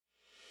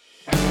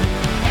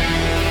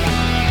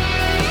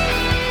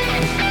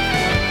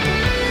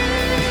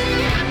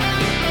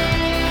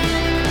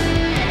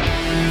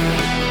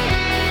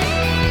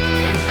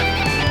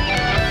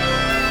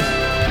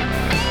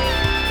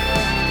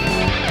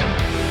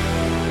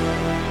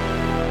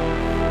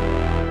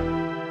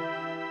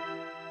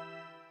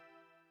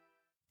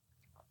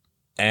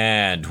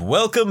And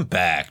welcome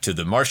back to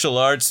the Martial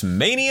Arts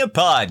Mania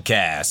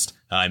Podcast.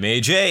 I'm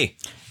AJ.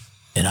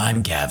 And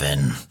I'm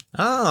Gavin.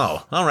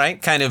 Oh, all right.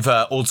 Kind of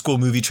old school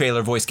movie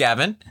trailer voice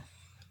Gavin.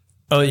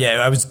 Oh,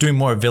 yeah. I was doing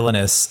more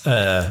villainous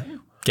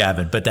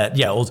Gavin, but that,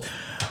 yeah.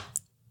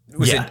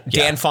 Was it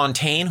Dan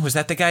Fontaine? Was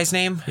that the guy's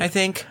name, I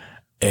think?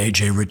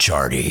 AJ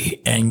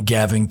Ricciardi and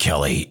Gavin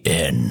Kelly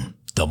in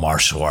the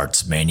Martial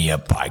Arts Mania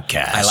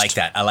Podcast.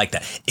 I like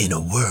that. In a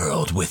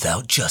world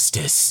without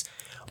justice,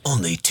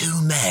 only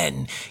two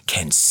men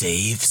can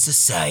save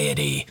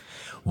society.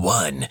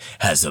 One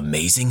has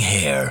amazing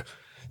hair,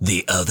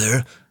 the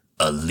other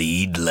a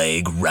lead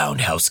leg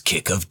roundhouse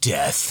kick of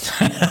death.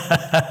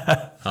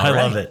 I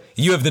love it.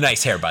 You have the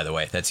nice hair, by the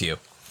way. That's you.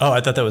 Oh,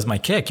 I thought that was my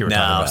kick you were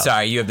talking about. No,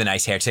 sorry. You have the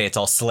nice hair today. It's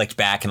all slicked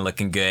back and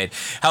looking good.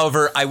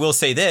 However, I will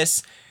say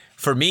this.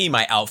 For me,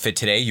 my outfit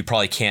today, you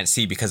probably can't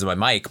see because of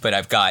my mic, but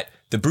I've got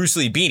the Bruce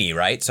Lee beanie,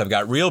 right? So I've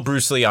got real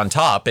Bruce Lee on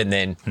top and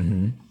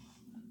then...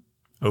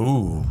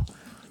 Ooh.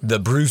 The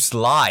Bruce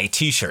Lie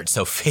t-shirt.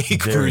 So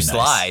fake Very Bruce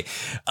nice.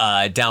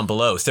 Lie down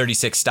below.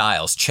 36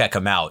 styles. Check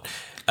them out.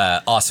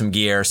 Awesome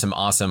gear, some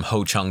awesome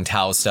Ho Chung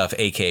Tao stuff,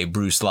 aka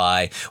Bruce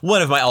Lie.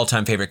 One of my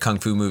all-time favorite kung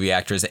fu movie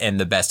actors and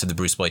the best of the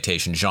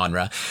Bruceploitation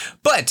genre.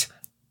 But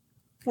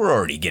we're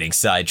already getting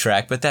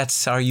sidetracked, but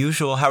that's our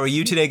usual. How are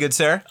you today, good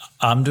sir?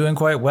 I'm doing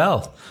quite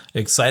well.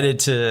 Excited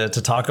to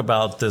talk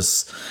about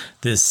this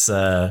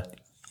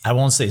I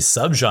won't say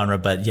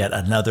subgenre, but yet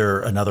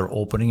another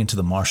opening into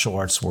the martial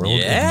arts world, and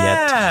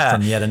yet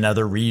from yet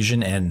another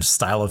region and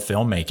style of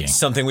filmmaking.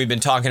 Something we've been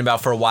talking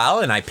about for a while,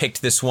 and I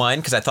picked this one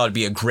because I thought it'd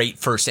be a great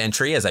first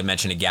entry, as I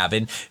mentioned to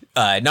Gavin.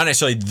 Not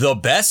necessarily the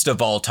best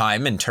of all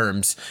time in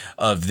terms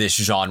of this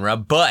genre,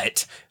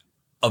 but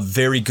a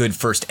very good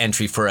first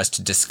entry for us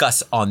to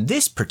discuss on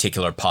this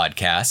particular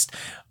podcast.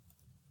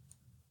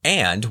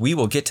 And we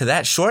will get to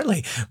that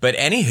shortly. But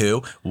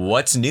anywho,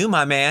 what's new,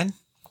 my man?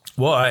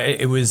 Well,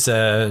 it was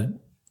a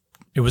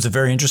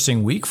very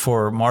interesting week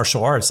for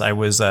martial arts. I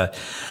was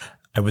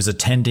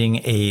attending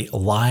a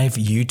live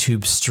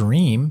YouTube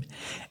stream,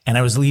 and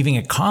I was leaving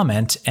a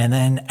comment. And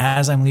then,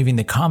 as I'm leaving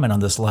the comment on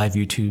this live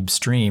YouTube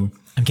stream,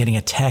 I'm getting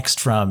a text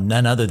from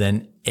none other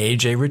than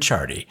AJ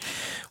Ricciardi.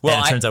 Well,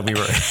 and it turns out we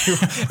were.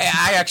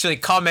 I actually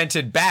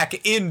commented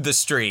back in the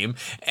stream,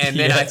 and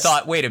then I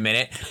thought, wait a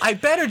minute, I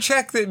better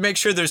check make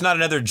sure there's not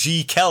another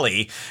G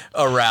Kelly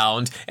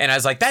around. And I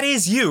was like, that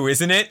is you,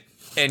 isn't it?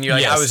 And you're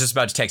like, yes. I was just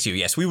about to text you.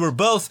 Yes, we were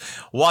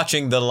both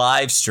watching the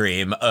live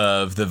stream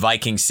of the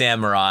Viking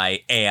Samurai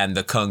and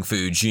the Kung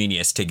Fu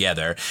Genius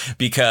together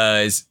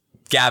because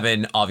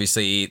Gavin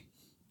obviously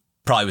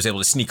probably was able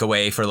to sneak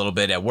away for a little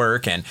bit at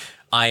work, and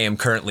I am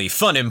currently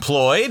fun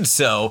employed,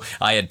 so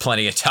I had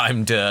plenty of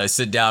time to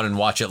sit down and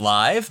watch it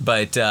live.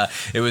 But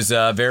it was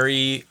a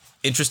very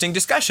interesting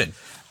discussion.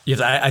 Yes,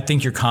 I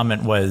think your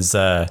comment was,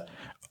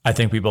 I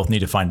think we both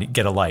need to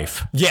get a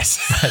life.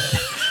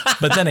 Yes.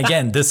 But then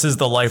again, this is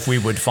the life we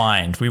would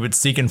find. We would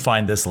seek and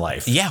find this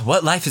life. Yeah,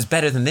 what life is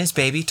better than this,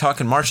 baby?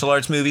 Talking martial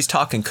arts movies,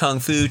 talking kung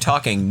fu,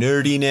 talking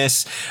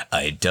nerdiness.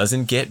 It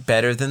doesn't get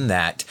better than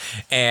that.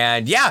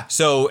 And yeah,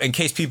 so in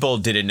case people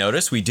didn't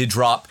notice, we did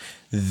drop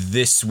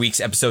this week's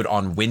episode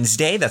on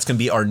Wednesday. That's going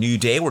to be our new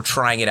day. We're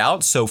trying it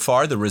out. So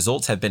far, the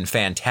results have been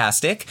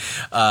fantastic.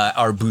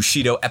 Our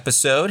Bushido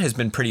episode has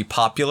been pretty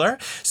popular.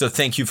 So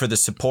thank you for the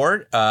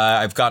support.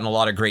 I've gotten a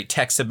lot of great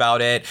texts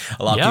about it.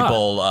 A lot of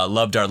people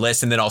loved our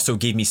list and then also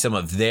gave me some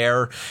of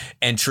their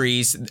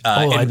entries.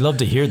 I'd love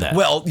to hear that.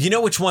 Well, you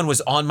know which one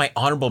was on my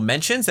honorable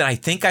mentions? And I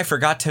think I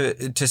forgot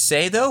to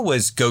say, though,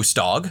 was Ghost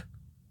Dog.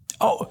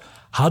 Oh,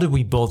 how did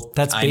we both?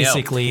 That's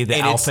basically the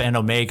alpha and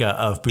omega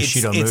of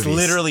Bushido movies. It's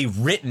literally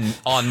written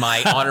on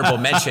my honorable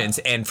mentions,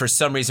 and for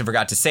some reason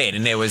forgot to say it.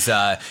 And there was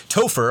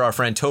Topher, our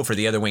friend Topher,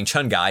 the other Wing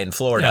Chun guy in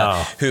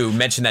Florida, who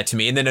mentioned that to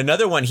me. And then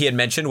another one he had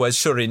mentioned was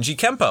Shorinji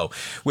Kempo,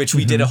 which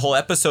we did a whole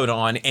episode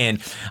on.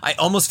 And I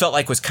almost felt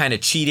like was kind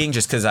of cheating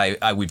just because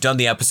we've done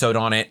the episode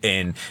on it.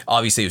 And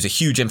obviously it was a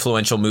huge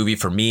influential movie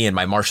for me and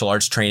my martial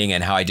arts training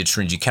and how I did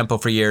Shorinji Kempo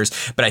for years.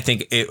 But I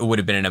think it would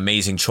have been an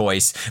amazing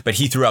choice. But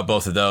he threw out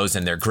both of those,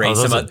 and they're great.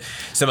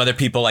 Some other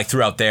people like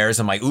threw out theirs.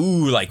 I'm like,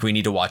 ooh, like we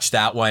need to watch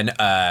that one.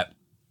 Yeah.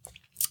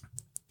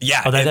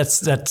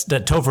 That's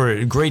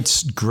Topher,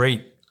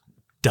 great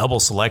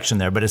double selection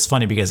there. But it's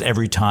funny because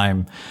every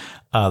time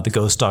the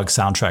Ghost Dog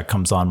soundtrack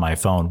comes on my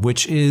phone,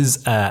 which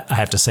is, I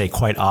have to say,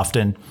 quite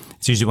often,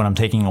 it's usually when I'm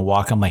taking a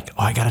walk, I'm like,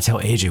 oh, I got to tell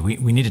AJ,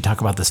 we need to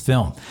talk about this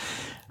film.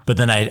 But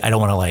then I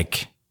don't want to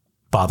like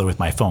bother with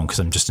my phone because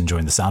I'm just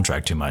enjoying the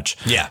soundtrack too much.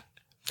 Yeah.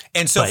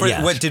 And so,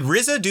 what did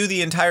RZA do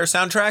the entire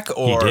soundtrack?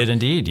 Or he did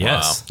indeed,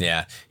 yes. Wow.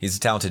 Yeah, he's a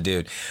talented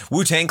dude.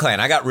 Wu-Tang Clan.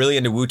 I got really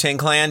into Wu-Tang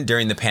Clan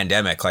during the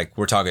pandemic. Like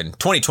we're talking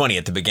 2020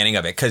 at the beginning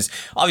of it, because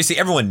obviously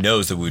everyone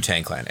knows the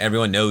Wu-Tang Clan,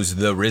 everyone knows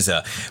the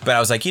RZA. But I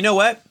was like, you know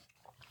what?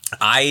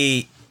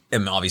 I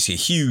am obviously a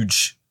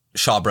huge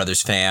Shaw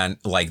Brothers fan,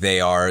 like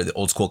they are, the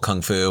old school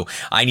kung fu.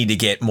 I need to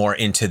get more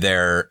into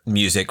their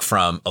music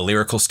from a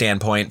lyrical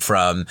standpoint,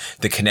 from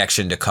the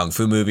connection to kung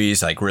fu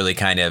movies, like really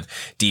kind of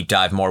deep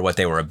dive more what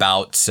they were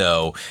about.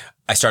 So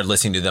I started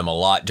listening to them a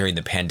lot during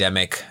the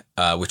pandemic.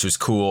 which was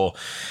cool.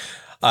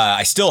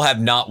 I still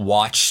have not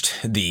watched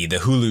the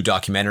Hulu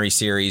documentary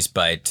series,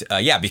 but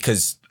yeah,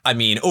 because I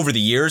mean, over the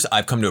years,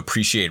 I've come to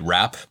appreciate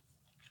rap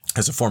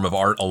as a form of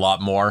art a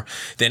lot more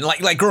than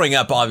like growing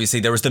up. Obviously,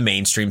 there was the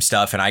mainstream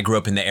stuff, and I grew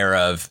up in the era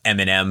of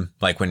Eminem,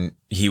 like when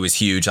he was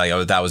huge.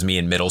 Like that was me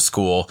in middle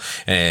school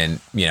and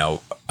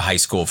high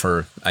school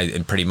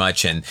pretty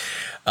much. And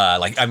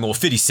like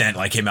 50 Cent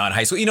like came out in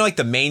high school. Like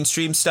the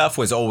mainstream stuff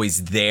was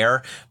always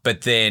there,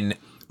 but then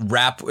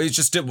rap, it's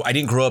just, I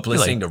didn't grow up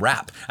listening to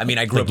rap. I mean,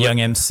 I grew up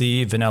Young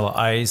MC, Vanilla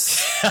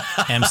Ice,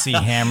 MC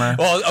Hammer.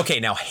 Well,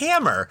 okay, now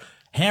Hammer,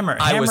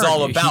 I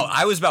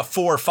was about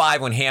 4 or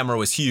 5 when Hammer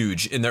was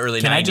huge in the early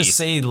 90s. Can I just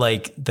say,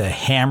 like, the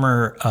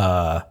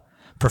Hammer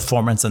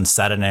performance on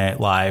Saturday Night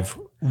Live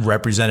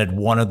represented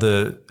one of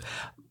the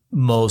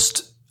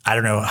most, I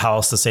don't know how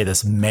else to say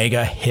this,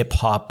 mega hip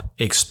hop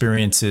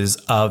experiences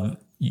of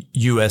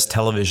U.S.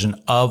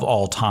 television of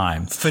all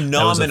time.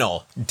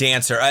 Phenomenal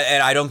dancer.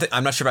 And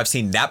I'm not sure if I've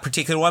seen that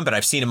particular one, but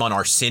I've seen him on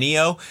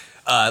Arsenio,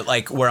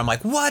 where I'm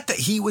like, what?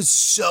 He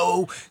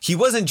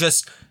wasn't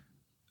just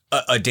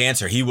a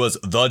dancer. He was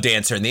the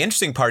dancer. And the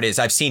interesting part is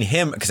I've seen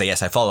him, because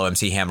yes, I follow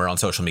MC Hammer on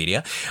social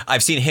media.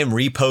 I've seen him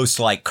repost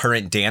like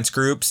current dance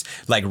groups,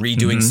 like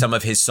redoing some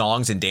of his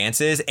songs and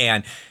dances.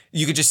 And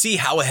you could just see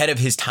how ahead of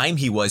his time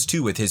he was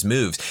too with his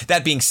moves.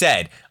 That being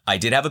said, I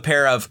did have a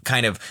pair of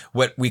kind of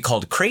what we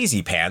called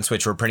crazy pants,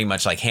 which were pretty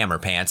much like Hammer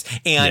pants.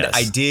 And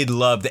I did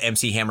love the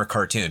MC Hammer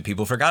cartoon.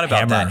 People forgot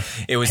about that.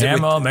 It was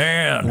Hammer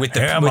with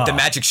the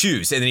magic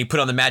shoes. And then he put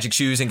on the magic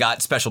shoes and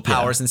got special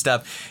powers and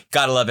stuff.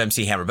 Gotta love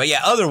MC Hammer. But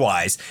yeah,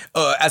 otherwise,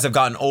 as I've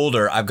gotten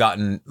older, I've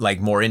gotten like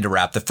more into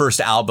rap. The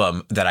first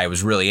album that I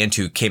was really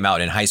into came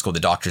out in high school,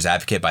 The Doctor's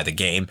Advocate by The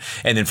Game.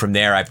 And then from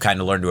there, I've kind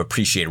of learned to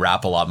appreciate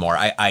rap a lot more.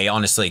 I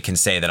honestly can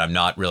say that I'm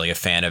not really a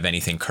fan of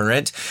anything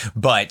current,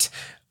 but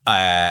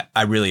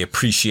I really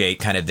appreciate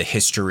kind of the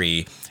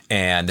history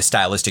and the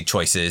stylistic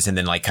choices, and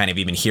then like kind of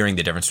even hearing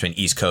the difference between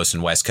East Coast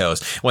and West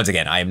Coast. Once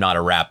again, I am not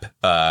a rap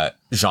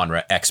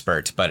genre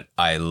expert, but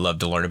I love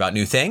to learn about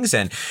new things,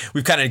 and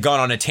we've kind of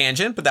gone on a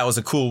tangent, but that was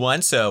a cool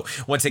one. So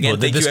once again,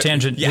 thank you. This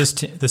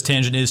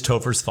tangent is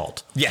Topher's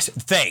fault. Yes,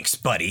 thanks,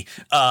 buddy.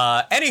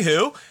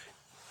 Anywho.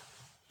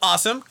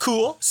 Awesome.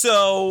 Cool.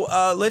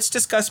 So let's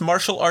discuss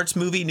martial arts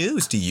movie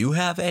news. Do you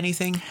have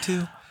anything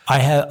to? I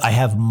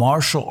have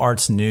martial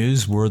arts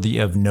news worthy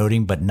of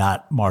noting, but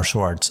not martial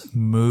arts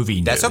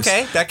movie news. That's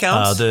okay. That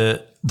counts.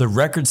 The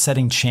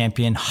record-setting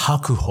champion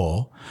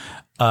Hakuho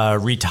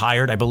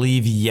retired, I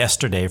believe,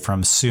 yesterday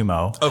from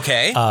sumo.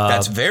 Okay,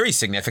 that's very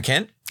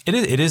significant.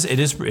 It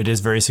is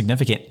very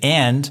significant,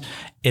 and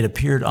it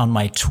appeared on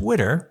my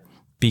Twitter,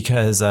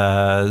 because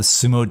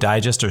Sumo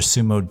Digest or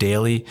Sumo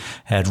Daily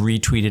had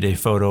retweeted a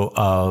photo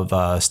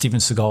of Steven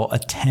Seagal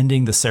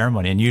attending the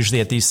ceremony. And usually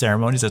at these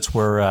ceremonies, that's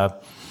where,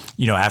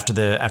 after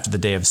the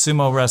day of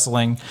sumo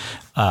wrestling,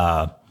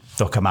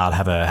 they'll come out,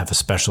 have a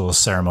special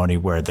ceremony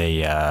where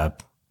they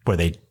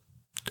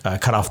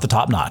cut off the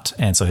top knot.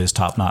 And so his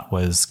top knot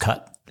was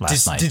cut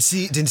last night. Did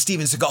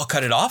Steven Seagal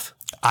cut it off?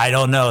 I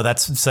don't know.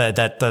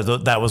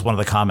 That was one of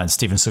the comments.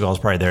 Steven Seagal's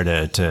probably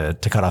there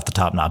to cut off the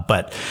top knot,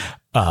 but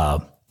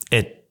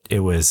it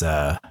was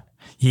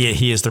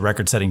he is the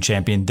record-setting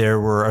champion. There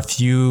were a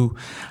few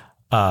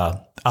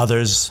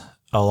others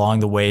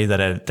along the way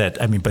but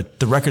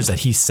the records that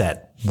he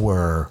set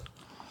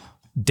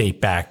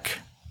date back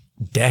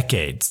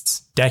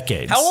decades.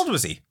 How old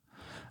was he?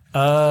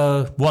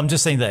 Well, I'm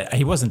just saying that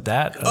he wasn't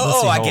that.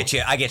 I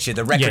get you.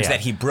 The records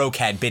that he broke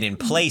had been in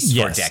place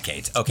for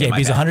decades. Okay, yeah,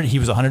 he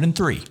was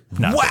 103.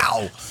 No.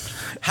 Wow.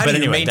 How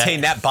do you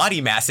maintain that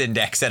body mass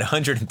index at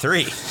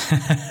 103?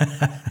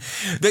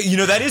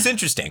 That is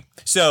interesting.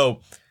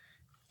 So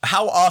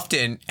how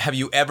often have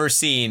you ever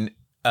seen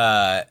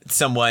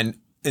someone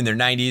in their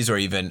 90s or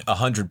even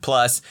 100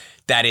 plus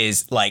that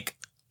is like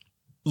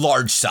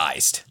large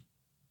sized?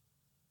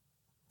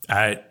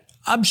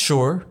 I'm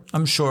sure.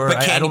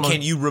 But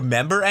can you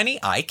remember any?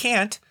 I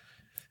can't.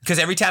 Because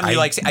every time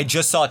I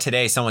just saw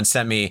today, someone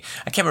sent me,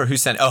 I can't remember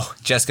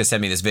who Jessica sent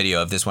me this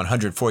video of this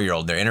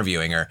 104-year-old. They're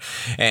interviewing her,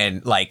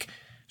 and like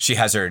she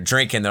has her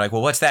drink, and they're like,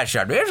 well, what's that? She's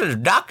like, this is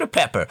Dr.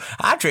 Pepper.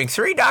 I drink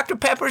 3 Dr.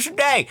 Peppers a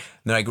day. And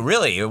they're like,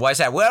 really? Why's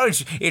that? Well,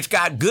 it's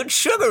got good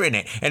sugar in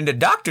it. And the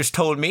doctors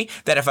told me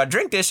that if I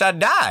drink this, I'd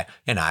die.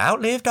 And I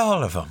outlived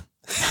all of them.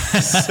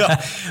 So,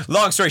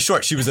 long story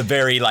short, she was a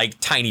very like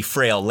tiny,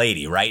 frail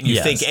lady, right? And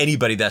you think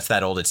anybody that's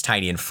that old, it's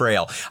tiny and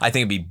frail. I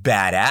think it'd be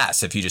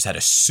badass if you just had a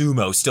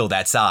sumo still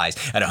that size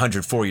at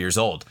 104 years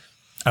old.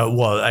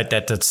 Well,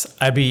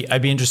 I'd be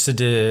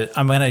interested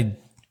I'm gonna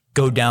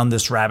go down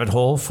this rabbit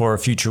hole for a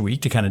future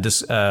week to kind of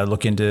just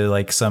look into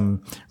like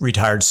some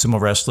retired sumo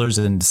wrestlers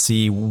and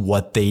see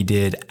what they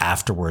did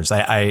afterwards.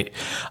 I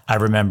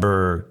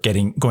remember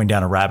going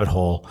down a rabbit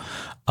hole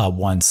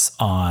once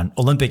on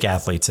Olympic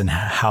athletes and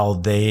how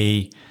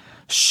they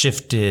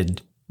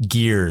shifted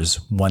gears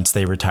once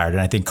they retired.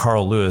 And I think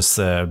Carl Lewis,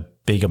 the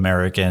big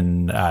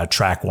American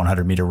track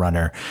 100-meter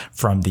runner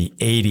from the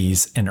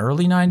 80s and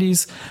early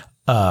 90s,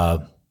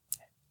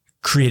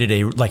 created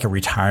a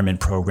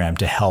retirement program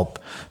to help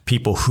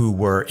people who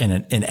were in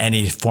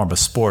any form of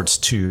sports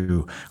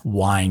to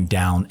wind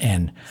down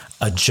and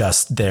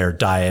adjust their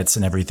diets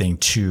and everything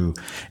to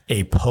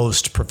a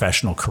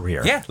post-professional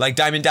career. Yeah, like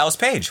Diamond Dallas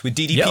Page with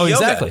DDP Yoga.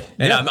 Exactly.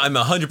 And yeah. I'm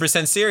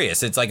 100%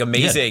 serious. It's like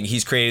amazing. Yeah.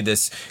 He's created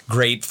this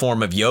great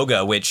form of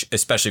yoga, which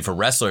especially for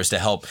wrestlers to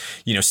help,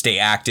 stay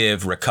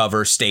active,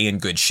 recover, stay in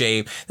good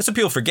shape. That's what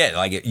people forget.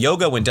 Like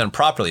yoga, when done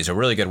properly, is a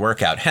really good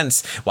workout.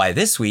 Hence why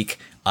this week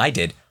I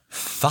did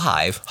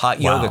 5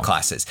 hot yoga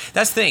classes.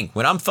 That's the thing.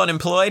 When I'm fun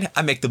employed,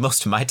 I make the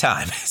most of my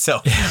time.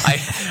 So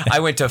I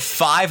went to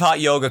 5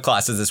 hot yoga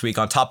classes this week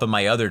on top of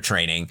my other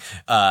training.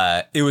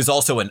 It was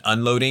also an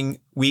unloading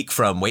week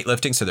from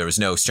weightlifting, so there was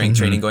no strength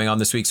training going on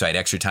this week, so I had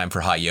extra time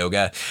for hot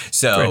yoga.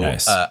 So very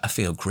nice. I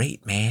feel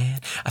great, man.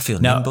 I feel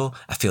nimble.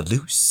 I feel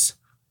loose.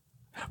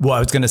 Well, I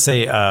was going to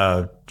say,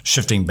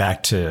 shifting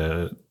back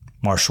to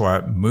martial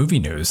art movie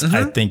news,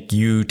 I think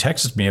you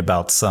texted me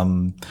about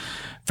some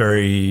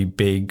very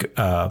big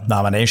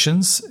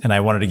nominations, and I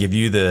wanted to give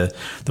you the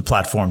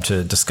platform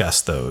to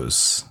discuss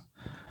those.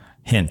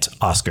 Hint,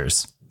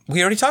 Oscars.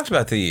 We already talked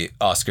about the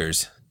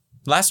Oscars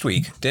last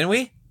week, didn't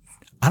we?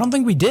 I don't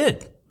think we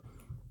did.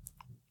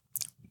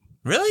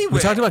 Really? We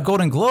talked about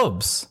Golden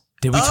Globes.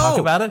 Did we talk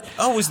about it?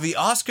 Oh, was the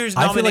Oscars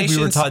nominations? I feel like we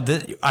were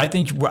talking.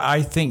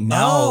 I think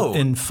now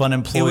in Fun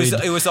Employed,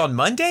 it was on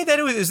Monday. That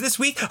it was this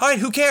week. All right,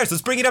 who cares?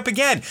 Let's bring it up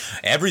again.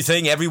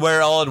 Everything,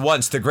 Everywhere, All at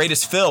Once, the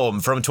greatest film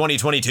from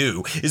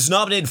 2022, is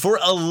nominated for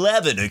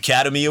 11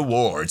 Academy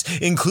Awards,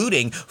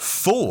 including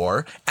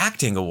 4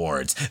 acting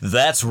awards.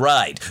 That's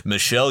right.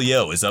 Michelle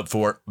Yeoh is up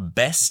for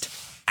Best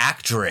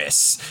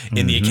Actress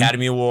in the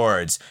Academy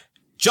Awards.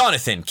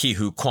 Jonathan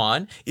Ke-Huy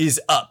Quan is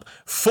up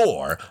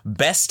for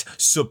Best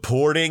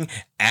Supporting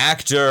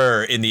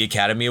Actor in the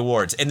Academy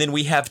Awards. And then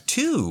we have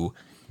 2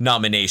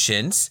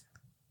 nominations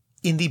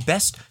in the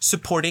Best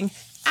Supporting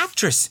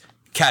Actress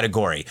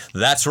category.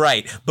 That's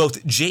right.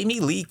 Both Jamie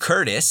Lee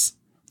Curtis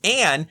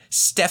and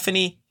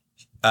Stephanie.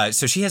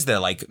 So she has the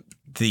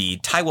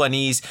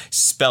Taiwanese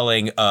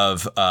spelling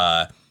of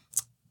a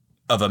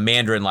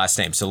Mandarin last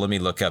name. So let me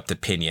look up the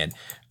pinyin.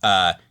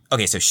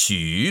 Okay, so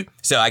Xu.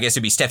 So I guess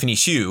it'd be Stephanie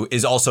Xu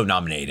is also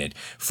nominated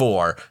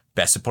for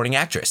Best Supporting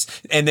Actress.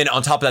 And then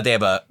on top of that, they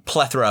have a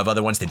plethora of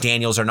other ones. The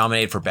Daniels are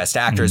nominated for Best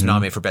Actress,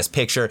 nominated for Best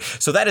Picture.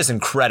 So that is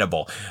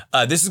incredible.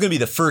 This is going to be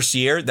the first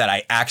year that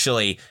I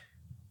actually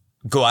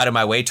go out of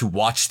my way to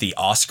watch the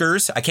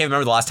Oscars. I can't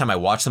remember the last time I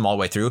watched them all the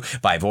way through,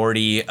 but I've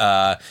already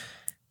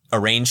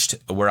arranged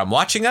where I'm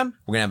watching them.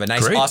 We're going to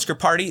have a nice Oscar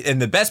party.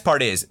 And the best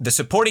part is the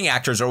supporting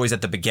actors are always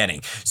at the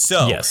beginning.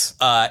 So, yes.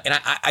 And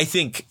I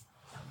think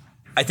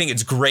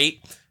it's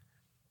great.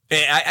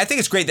 I think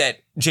it's great that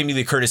Jamie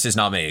Lee Curtis is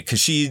nominated because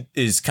she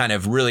is kind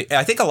of really,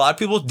 I think a lot of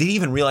people didn't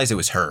even realize it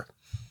was her.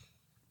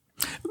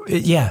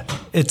 Yeah.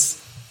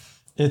 It's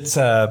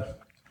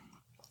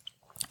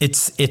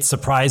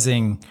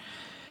surprising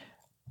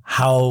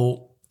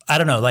how, I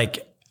don't know,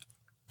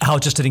 how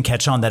it just didn't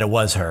catch on that it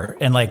was her.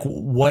 And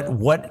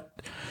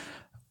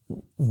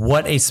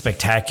what a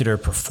spectacular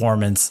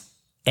performance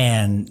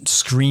and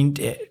screened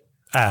it.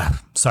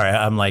 Sorry,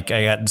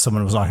 I got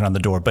someone was knocking on the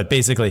door, but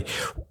basically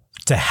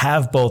to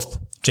have both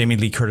Jamie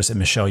Lee Curtis and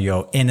Michelle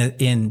Yeoh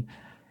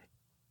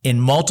in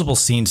multiple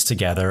scenes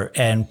together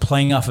and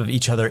playing off of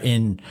each other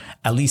in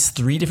at least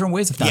 3 different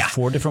ways, if not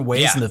 4 different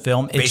ways in the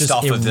film,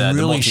 it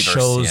really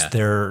shows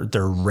their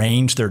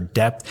range, their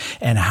depth,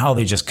 and how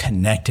they just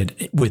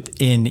connected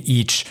within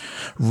each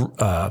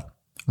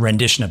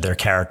rendition of their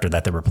character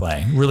that they were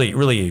playing.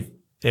 Really.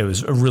 It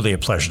was really a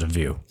pleasure to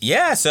view.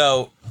 Yeah,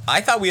 so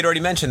I thought we had already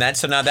mentioned that,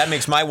 so now that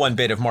makes my one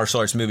bit of martial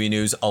arts movie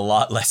news a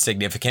lot less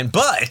significant.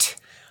 But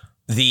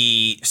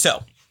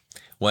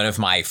one of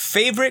my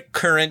favorite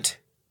current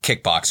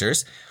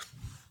kickboxers,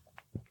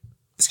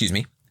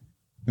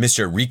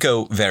 Mr.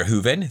 Rico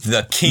Verhoeven,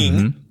 the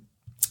king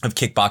of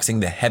kickboxing,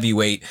 the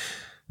heavyweight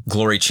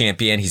glory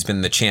champion. He's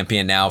been the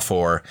champion now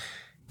for,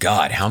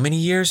 God, how many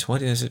years?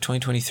 What is it,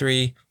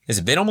 2023? Has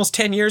it been almost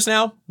 10 years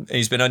now?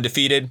 He's been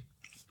undefeated.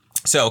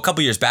 So a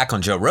couple years back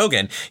on Joe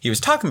Rogan, he was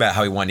talking about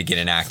how he wanted to get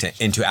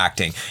into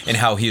acting and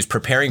how he was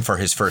preparing for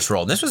his first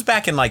role. And this was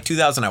back in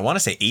 2000, I want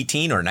to say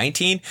 18 or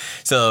 19.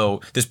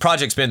 So this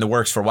project's been in the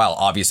works for a while.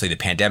 Obviously, the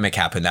pandemic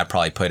happened. That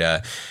probably put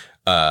a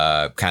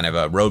kind of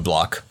a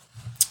roadblock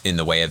in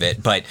the way of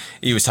it. But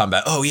he was talking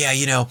about,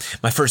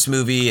 my first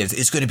movie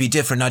is going to be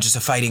different, not just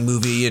a fighting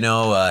movie,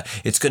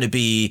 it's going to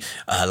be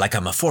like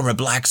I'm a former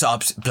Black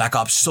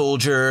Ops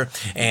soldier.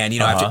 And,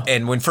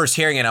 and when first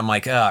hearing it, I'm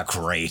like, oh,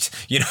 great.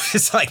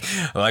 It's like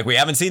we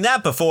haven't seen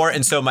that before.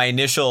 And so my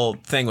initial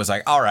thing was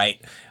like, all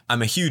right,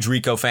 I'm a huge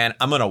Rico fan.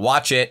 I'm going to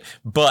watch it,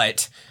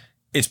 but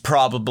it's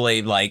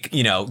probably going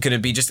to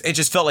be it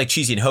just felt like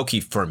cheesy and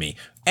hokey for me.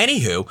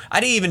 Anywho, I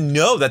didn't even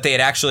know that they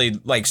had actually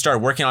started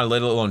working on it,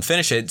 let alone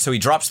finish it. So he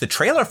drops the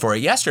trailer for it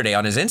yesterday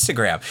on his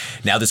Instagram.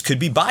 Now this could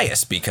be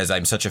biased because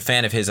I'm such a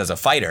fan of his as a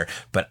fighter,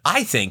 but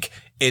I think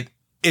it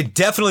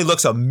definitely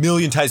looks a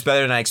million times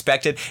better than I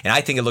expected. And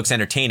I think it looks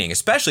entertaining,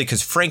 especially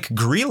because Frank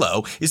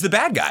Grillo is the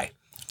bad guy.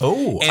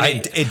 Oh,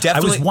 And it definitely. I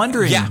was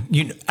wondering, Yeah.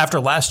 after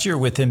last year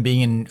with him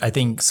being in, I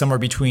think, somewhere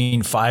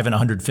between 5 and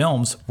 100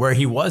 films, where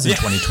he was in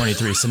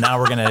 2023. So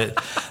now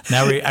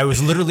I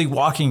was literally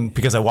walking,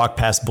 because I walked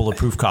past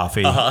Bulletproof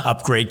Coffee,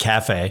 Upgrade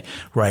Cafe,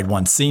 where I'd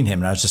once seen him.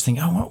 And I was just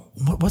thinking,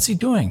 what's he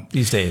doing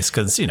these days?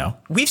 Because,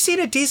 We've seen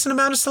a decent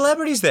amount of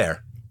celebrities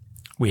there.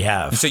 we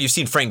have. So you've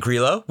seen Frank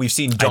Grillo. We've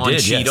seen Don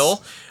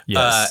Cheadle.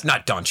 Yes.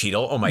 Not Don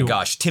Cheadle. Oh my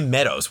gosh. Tim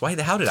Meadows. How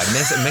did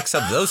I mix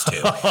up those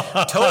two?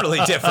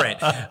 Totally different.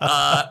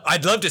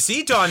 I'd love to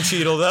see Don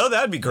Cheadle though.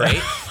 That'd be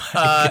great.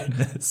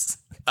 Goodness.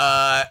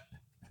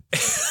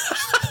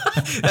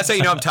 That's how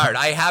you know I'm tired.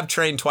 I have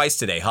trained twice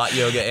today, hot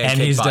yoga and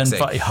he's done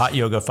kickboxing. hot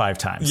yoga 5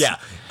 times. Yeah.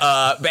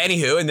 But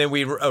anywho, and then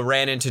we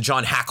ran into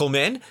John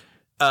Hackelman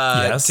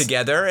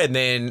together, and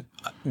then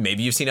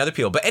maybe you've seen other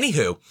people. But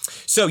anywho,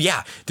 so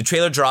yeah, the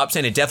trailer drops,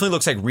 and it definitely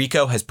looks like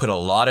Rico has put a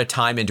lot of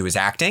time into his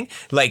acting.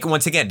 Like,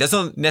 once again, it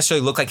doesn't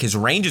necessarily look like his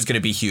range is going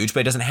to be huge,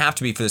 but it doesn't have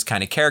to be for this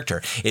kind of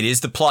character. It is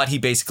the plot he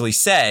basically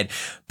said,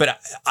 but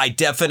I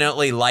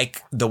definitely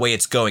like the way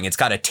it's going. It's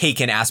got a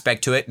Taken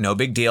aspect to it. No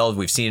big deal.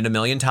 We've seen it a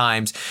million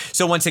times.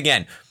 So once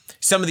again,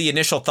 some of the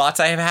initial thoughts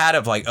I have had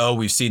of like, oh,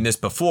 we've seen this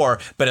before,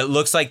 but it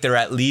looks like they're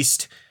at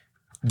least...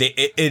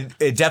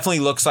 It definitely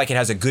looks like it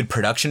has a good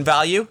production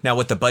value. Now,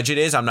 what the budget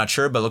is, I'm not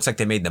sure, but it looks like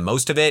they made the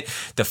most of it.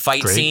 The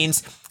fight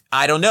scenes,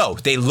 I don't know.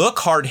 They look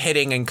hard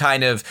hitting and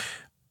kind of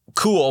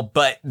cool,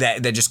 but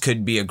that just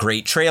could be a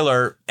great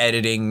trailer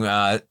editing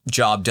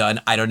job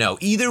done. I don't know.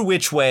 Either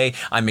which way,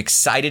 I'm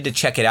excited to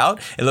check it out.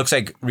 It looks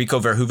like Rico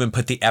Verhoeven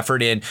put the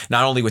effort in,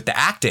 not only with the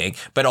acting,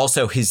 but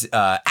also his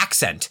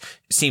accent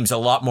seems a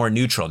lot more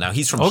neutral. Now,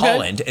 he's from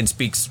Holland and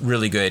speaks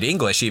really good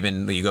English,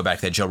 even when you go back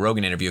to that Joe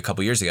Rogan interview a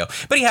couple years ago.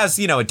 But he has,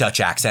 a Dutch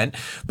accent,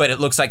 but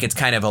it looks like it's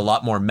kind of a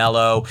lot more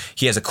mellow.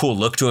 He has a cool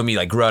look to him.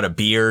 He grew out a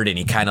beard, and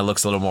he kind of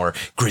looks a little more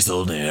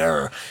grizzled,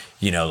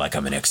 like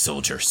I'm an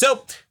ex-soldier.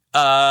 So,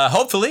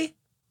 hopefully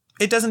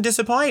it doesn't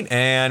disappoint,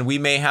 and we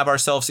may have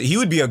ourselves, he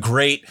would be a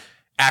great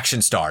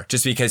action star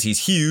just because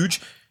he's huge,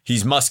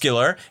 he's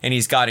muscular, and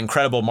he's got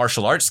incredible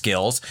martial arts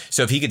skills.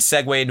 So if he could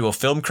segue into a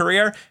film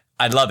career,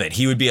 I'd love it.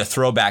 He would be a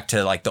throwback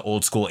to like the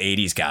old school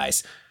 80s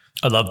guys.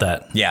 I love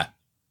that. Yeah.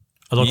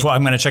 I'm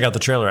going to check out the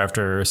trailer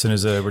as soon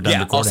as we're done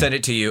recording. I'll send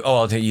it to you.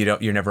 Oh,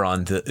 you're never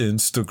on the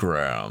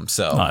Instagram,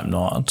 so I'm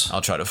not.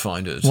 I'll try to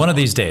find it. One of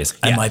these days,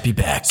 I might be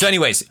back. So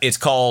anyways, it's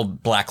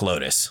called Black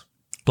Lotus.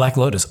 Black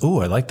Lotus. Ooh,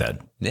 I like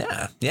that.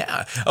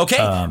 Yeah.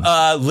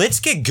 Okay, let's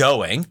get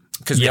going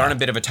because we are on a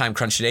bit of a time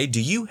crunch today.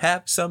 Do you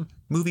have some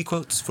movie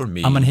quotes for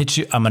me? I'm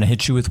gonna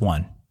hit you with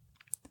one.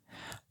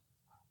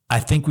 I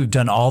think we've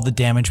done all the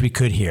damage we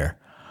could here.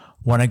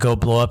 Want to go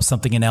blow up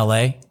something in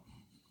L.A.?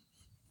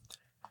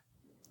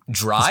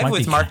 Drive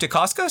with Mark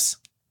Dacascos?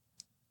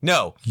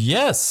 No.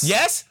 Yes.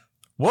 Yes?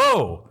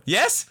 Whoa.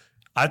 Yes?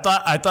 I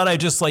thought I'd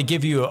just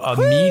give you a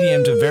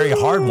medium to very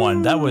hard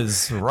one. That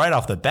was right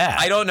off the bat.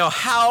 I don't know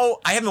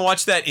how. I haven't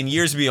watched that in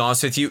years, to be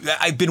honest with you.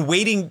 I've been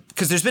waiting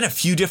because there's been a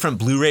few different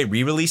Blu-ray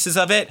re-releases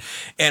of it.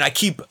 And I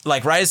keep,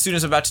 right as soon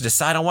as I'm about to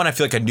decide on one, I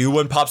feel like a new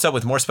one pops up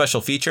with more special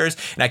features.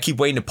 And I keep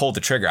waiting to pull the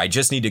trigger. I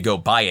just need to go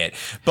buy it.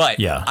 But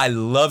I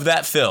love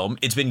that film.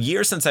 It's been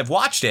years since I've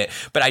watched it,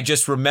 but I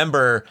just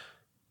remember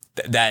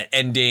that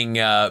ending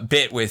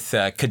bit with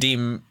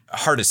Kadeem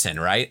Hardison,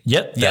 right?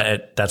 Yep.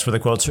 That's where the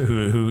quotes,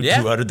 who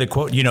uttered the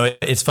quote.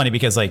 It's funny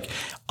because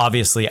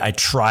obviously I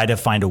try to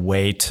find a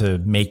way to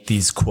make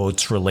these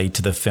quotes relate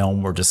to the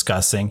film we're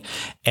discussing.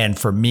 And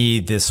for me,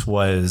 this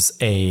was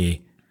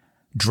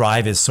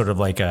Drive is sort of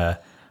like I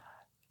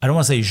don't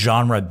want to say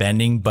genre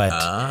bending,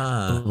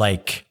 but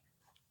like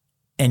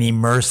an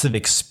immersive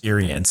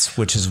experience,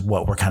 which is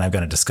what we're kind of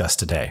going to discuss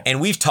today. And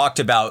we've talked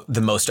about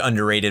the most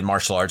underrated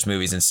martial arts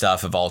movies and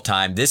stuff of all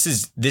time.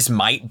 This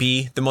might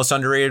be the most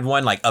underrated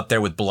one, like up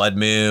there with Blood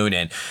Moon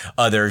and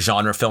other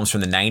genre films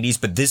from the 90s.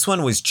 But this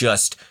one was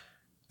just,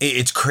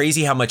 it's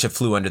crazy how much it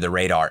flew under the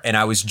radar. And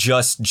I was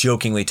just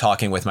jokingly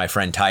talking with my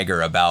friend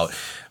Tiger about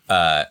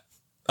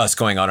us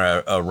going on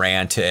a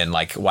rant and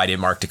why did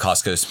Mark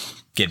Dacascos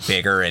get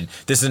bigger? And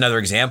this is another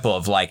example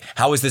of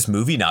how is this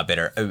movie not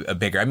bigger?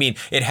 I mean,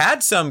 it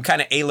had some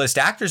kind of A-list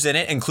actors in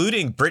it,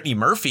 including Brittany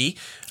Murphy.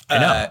 I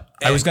know.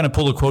 I was going to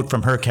pull a quote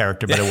from her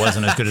character, but it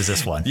wasn't as good as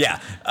this one.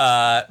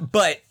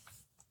 But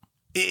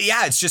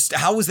it's just,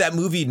 how was that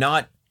movie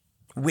not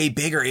way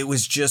bigger? It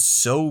was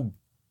just so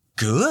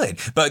good.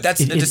 But that's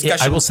the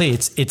discussion. I will say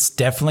it's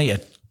definitely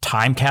a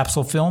time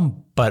capsule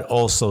film, but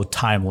also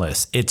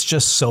timeless. It's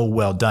just so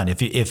well done.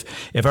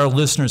 If our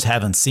listeners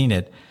haven't seen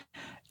it,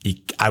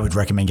 I would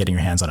recommend getting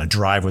your hands on a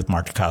Drive with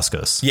Mark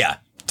Dacascos. Yeah,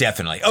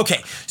 definitely.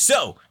 Okay,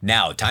 so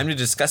now time to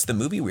discuss the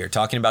movie we are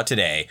talking about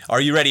today. Are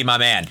you ready, my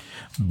man?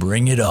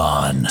 Bring it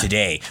on.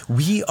 Today,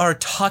 we are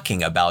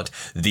talking about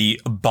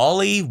the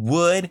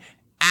Bollywood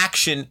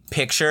action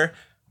picture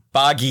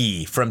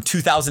Baaghi from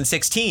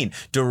 2016,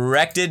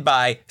 directed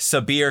by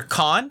Sabir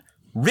Khan,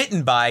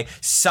 written by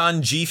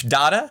Sanjeev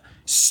Datta,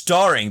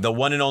 starring the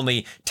one and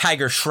only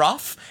Tiger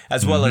Shroff,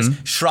 as well as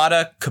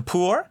Shraddha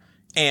Kapoor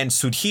and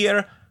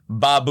Sudhir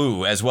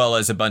Babu, as well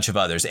as a bunch of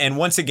others. And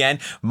once again,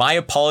 my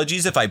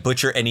apologies if I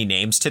butcher any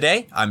names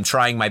today. I'm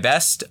trying my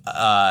best.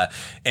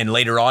 And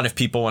later on, if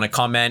people want to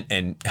comment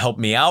and help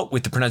me out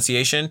with the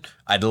pronunciation,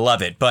 I'd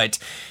love it. But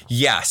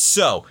yeah,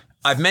 so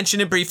I've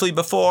mentioned it briefly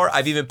before.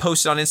 I've even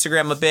posted on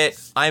Instagram a bit.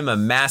 I'm a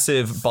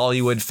massive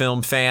Bollywood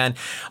film fan.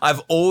 I've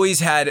always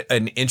had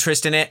an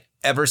interest in it.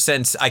 Ever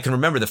since I can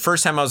remember, the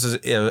first time it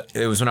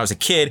was when I was a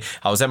kid.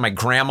 I was at my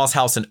grandma's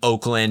house in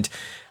Oakland.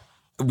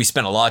 We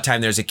spent a lot of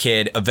time there as a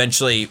kid.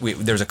 Eventually,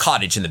 there was a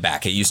cottage in the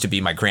back. It used to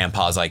be my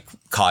grandpa's like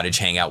cottage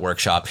hangout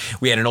workshop.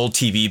 We had an old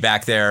TV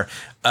back there,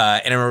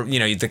 and I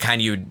remember, the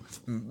kind you'd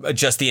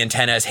adjust the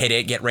antennas, hit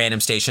it, get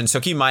random stations. So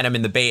keep in mind, I'm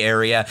in the Bay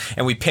Area,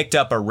 and we picked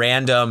up a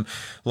random,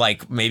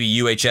 like maybe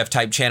UHF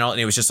type channel, and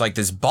it was just like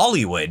this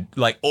Bollywood,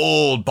 like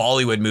old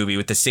Bollywood movie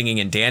with the singing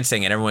and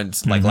dancing, and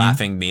everyone's like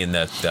laughing. Me and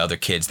the other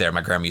kids there.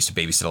 My grandma used to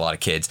babysit a lot of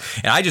kids,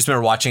 and I just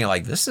remember watching it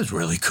like, this is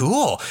really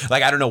cool.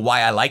 Like, I don't know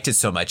why I liked it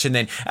so much. And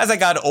then as I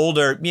got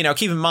older,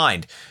 keep in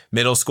mind,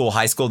 middle school,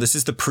 high school, this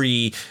is the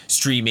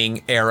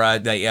pre-streaming era.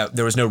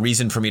 There was no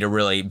reason for me to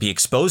really be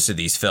exposed to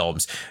these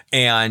films.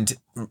 And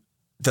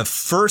I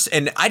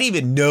didn't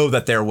even know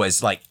that there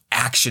was like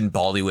action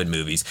Bollywood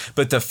movies,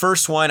 but the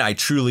first one I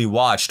truly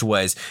watched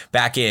was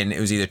back it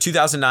was either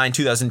 2009,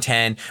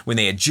 2010, when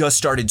they had just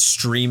started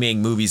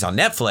streaming movies on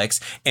Netflix,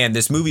 and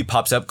this movie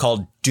pops up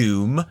called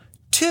Doom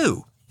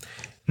 2.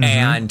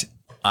 And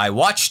I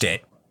watched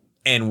it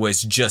and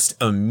was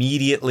just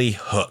immediately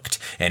hooked.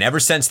 And ever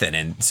since then,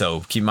 and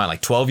so keep in mind,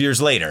 like 12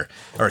 years later,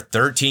 or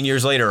 13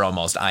 years later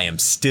almost, I am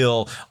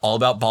still all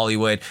about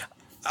Bollywood.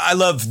 I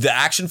love the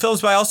action films,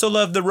 but I also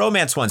love the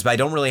romance ones, but I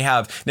don't really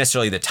have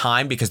necessarily the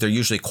time because they're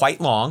usually quite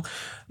long.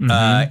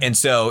 And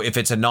so if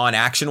it's a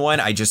non-action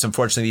one, I just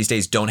unfortunately these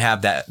days don't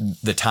have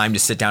the time to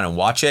sit down and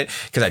watch it,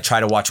 because I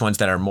try to watch ones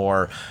that are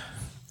more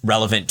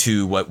relevant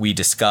to what we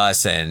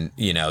discuss and,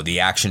 the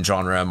action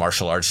genre,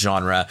 martial arts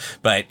genre.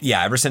 But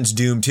yeah, ever since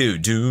Doom 2,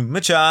 Doom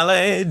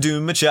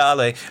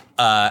Machale,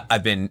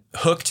 I've been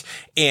hooked.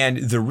 And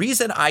the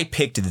reason I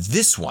picked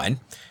this one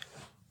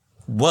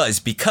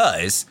was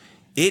because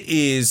it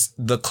is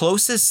the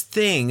closest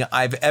thing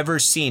I've ever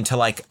seen to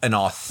like an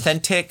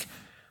authentic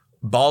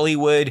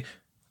Bollywood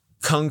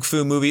kung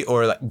fu movie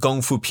or like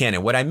Kung Fu Pian.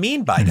 And what I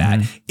mean by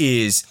that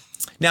is,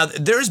 now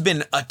there's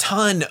been a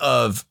ton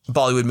of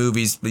Bollywood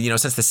movies,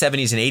 since the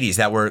 70s and 80s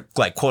that were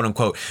like quote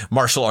unquote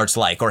martial arts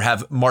like, or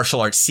have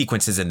martial arts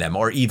sequences in them.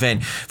 Or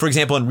even, for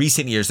example, in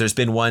recent years, there's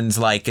been ones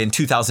like in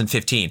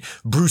 2015,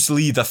 Bruce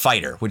Lee the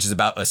Fighter, which is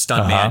about a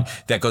stuntman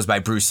that goes by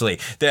Bruce Lee.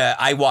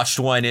 I watched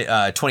one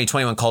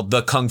 2021 called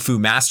The Kung Fu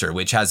Master,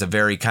 which has a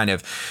very kind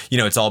of,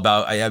 it's all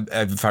about,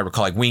 if I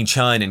recall, like Wing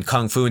Chun and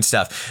Kung Fu and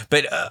stuff.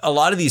 But a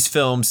lot of these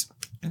films,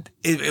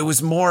 it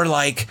was more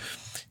like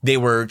they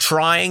were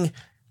trying,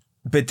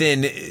 but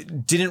then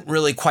didn't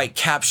really quite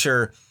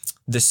capture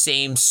the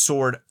same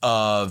sort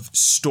of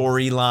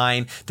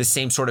storyline, the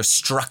same sort of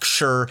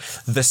structure,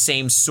 the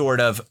same sort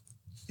of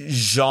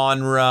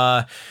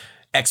genre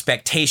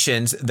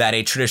expectations that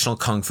a traditional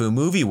kung fu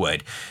movie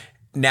would.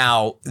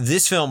 Now,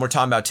 this film we're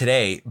talking about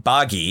today,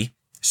 Baaghi,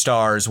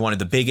 stars one of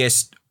the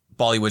biggest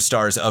Bollywood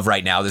stars of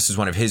right now. This is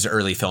one of his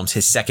early films,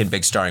 his second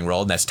big starring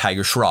role, and that's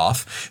Tiger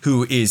Shroff,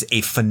 who is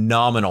a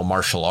phenomenal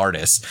martial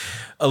artist.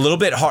 A little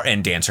bit hard,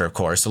 and dancer, of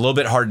course, a little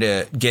bit hard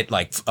to get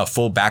like a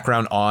full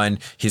background on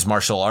his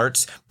martial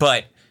arts,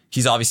 but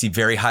he's obviously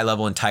very high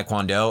level in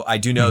Taekwondo. I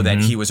do know that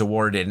he was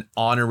awarded an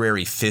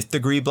honorary 5th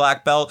degree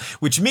black belt,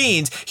 which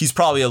means he's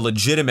probably a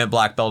legitimate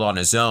black belt on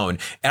his own.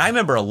 And I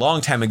remember a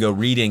long time ago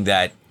reading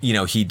that,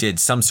 he did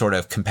some sort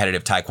of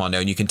competitive Taekwondo,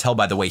 and you can tell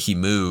by the way he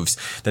moves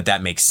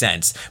that makes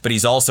sense. But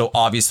he's also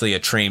obviously a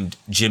trained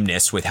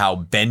gymnast with how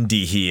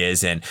bendy he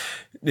is and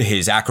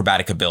his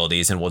acrobatic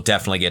abilities. And we'll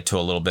definitely get to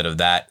a little bit of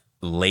that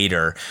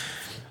later.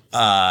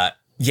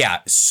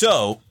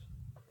 So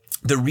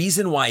the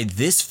reason why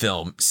this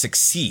film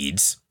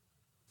succeeds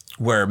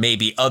where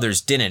maybe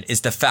others didn't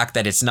is the fact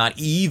that it's not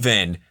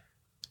even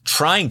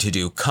trying to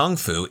do kung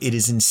fu. It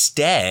is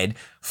instead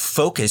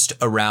focused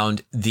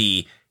around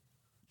the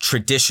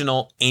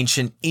traditional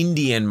ancient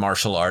Indian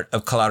martial art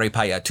of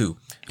Kalaripayattu.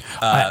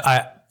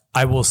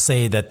 I will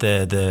say that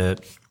the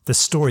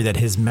story that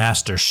his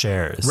master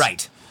shares,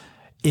 right,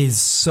 is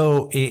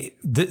so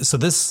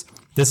this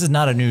is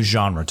not a new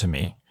genre to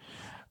me.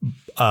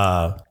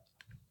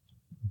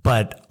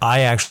 But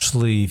I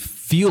actually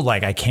feel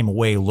like I came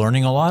away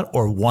learning a lot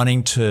or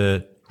wanting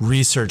to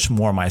research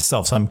more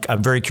myself. So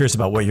I'm very curious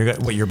about what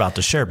you're about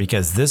to share,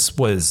 because this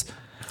was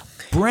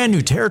brand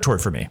new territory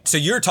for me. So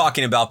you're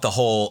talking about the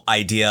whole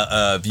idea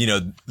of,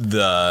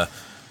 the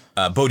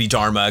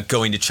Bodhidharma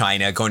going to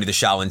China, going to the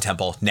Shaolin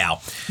Temple.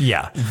 Now,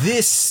 yeah,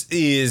 this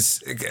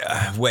is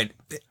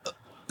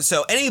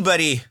so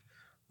anybody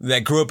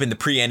that grew up in the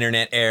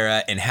pre-internet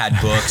era and had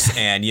books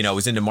and,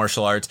 was into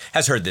martial arts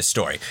has heard this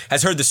story,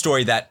 has heard the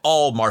story that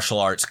all martial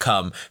arts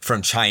come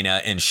from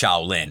China and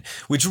Shaolin,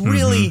 which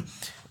really,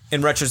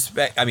 in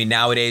retrospect, I mean,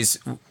 nowadays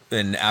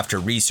and after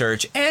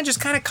research and just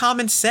kind of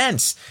common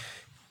sense,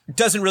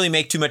 doesn't really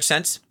make too much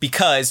sense,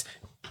 because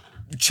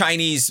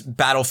Chinese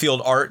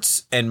battlefield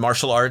arts and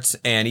martial arts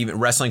and even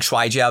wrestling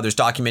Shuai Jiao. There's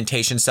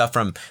documentation stuff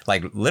from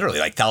like literally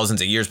like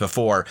thousands of years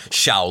before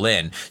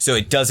Shaolin. So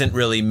it doesn't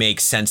really make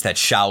sense that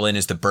Shaolin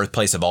is the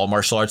birthplace of all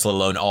martial arts, let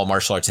alone all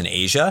martial arts in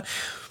Asia.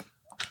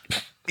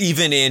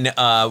 Even in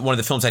one of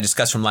the films I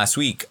discussed from last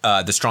week,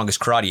 The Strongest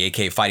Karate,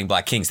 aka Fighting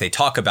Black Kings, they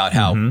talk about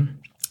how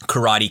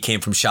karate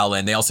came from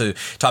Shaolin. They also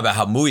talk about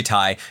how Muay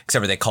Thai,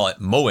 except for they call it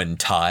Muay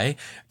Thai,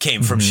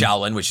 came from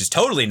Shaolin, which is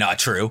totally not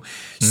true.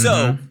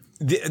 So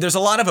there's a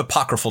lot of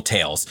apocryphal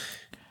tales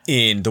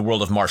in the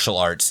world of martial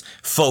arts,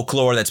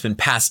 folklore that's been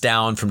passed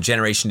down from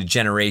generation to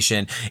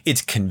generation.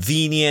 It's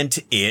convenient.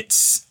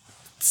 It's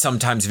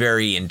sometimes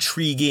very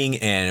intriguing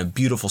and a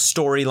beautiful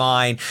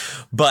storyline.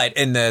 But,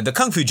 and the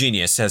Kung Fu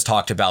Genius has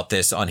talked about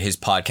this on his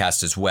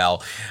podcast as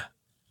well.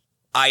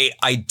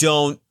 I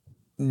don't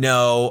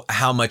know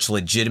how much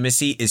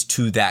legitimacy is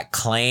to that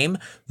claim.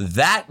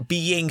 That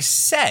being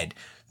said,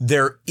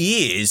 there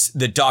is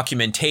the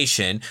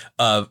documentation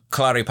of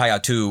Kalari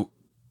Payatu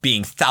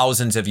being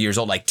thousands of years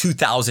old, like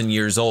 2,000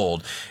 years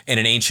old, in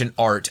an ancient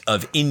art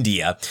of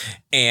India.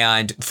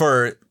 And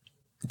for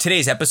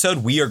today's episode,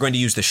 we are going to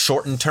use the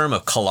shortened term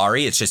of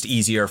Kalari. It's just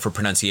easier for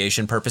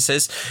pronunciation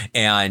purposes.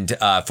 And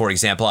for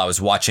example, I was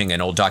watching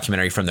an old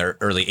documentary from the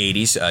early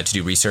 80s to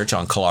do research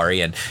on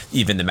Kalari, and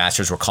even the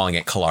masters were calling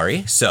it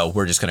Kalari. So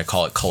we're just going to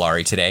call it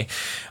Kalari today.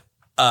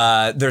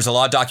 There's a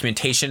lot of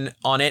documentation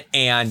on it.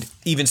 And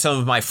even some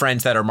of my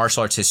friends that are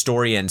martial arts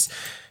historians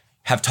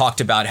have talked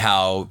about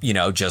how, you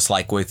know, just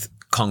like with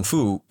Kung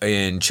Fu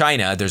in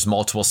China, there's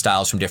multiple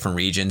styles from different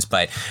regions.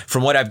 But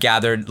from what I've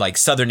gathered, like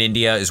southern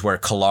India is where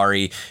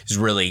Kalari is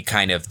really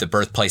kind of the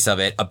birthplace of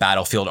it, a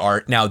battlefield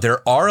art. Now,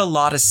 there are a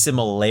lot of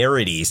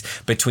similarities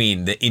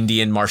between the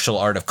Indian martial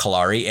art of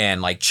Kalari and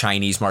like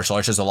Chinese martial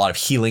arts. There's a lot of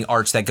healing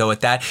arts that go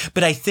with that.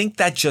 But I think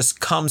that just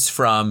comes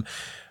from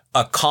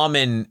a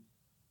common,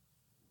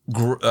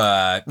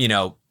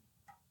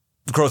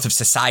 growth of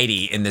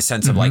society in the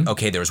sense of like,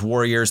 okay, there was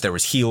warriors, there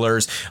was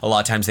healers. A lot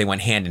of times they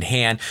went hand in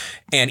hand.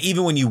 And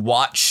even when you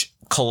watch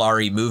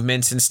Kalari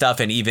movements and stuff,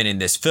 and even in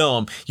this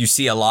film, you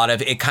see a lot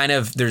of it kind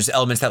of, there's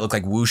elements that look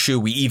like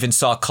wushu. We even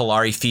saw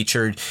Kalari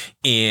featured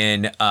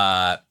in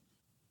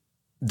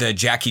the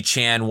Jackie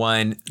Chan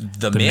one,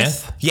 The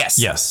Myth? Yes.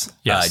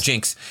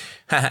 Jinx.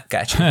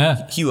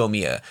 Gotcha. You owe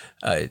me a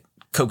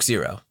Coke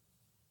Zero.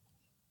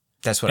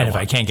 That's what. And I if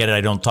want. I can't get it,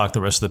 I don't talk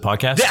the rest of the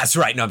podcast. That's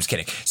right. No, I'm just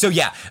kidding. So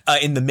yeah,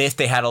 in The Myth,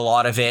 they had a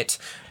lot of it.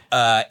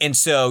 And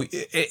so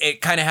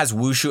it kind of has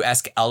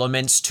wushu-esque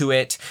elements to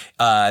it.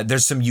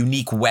 There's some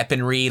unique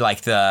weaponry,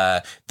 like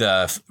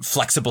the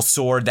flexible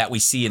sword that we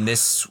see in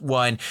this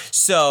one.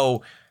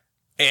 So,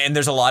 and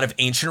there's a lot of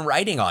ancient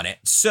writing on it.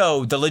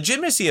 So the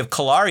legitimacy of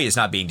Kalari is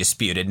not being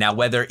disputed. Now,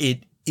 whether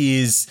it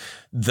is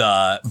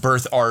the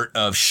birth art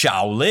of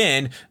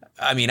Shaolin,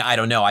 I mean, I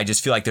don't know. I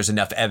just feel like there's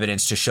enough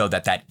evidence to show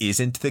that that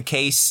isn't the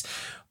case.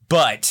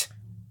 But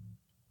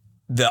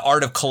the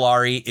art of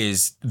Kalari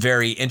is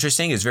very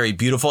interesting, is very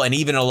beautiful. And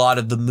even a lot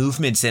of the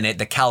movements in it,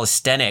 the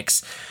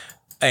calisthenics,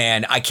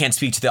 and I can't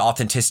speak to the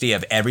authenticity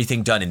of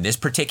everything done in this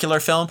particular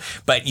film,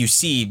 but you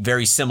see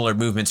very similar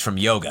movements from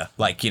yoga.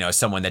 Like, you know,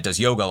 someone that does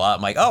yoga a lot,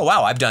 I'm like, oh,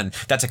 wow,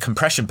 that's a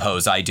compression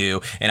pose I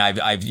do. And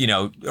I've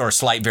or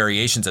slight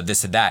variations of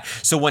this and that.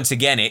 So once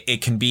again,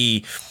 it can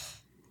be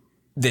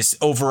this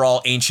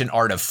overall ancient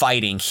art of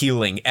fighting,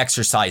 healing,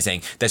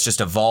 exercising that's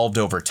just evolved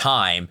over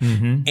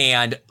time.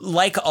 And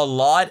like a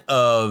lot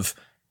of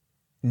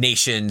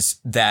nations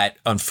that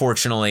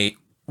unfortunately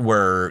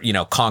were,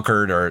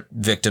 conquered or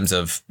victims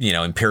of,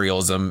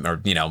 imperialism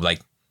or,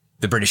 like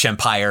the British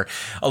Empire,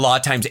 a lot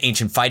of times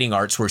ancient fighting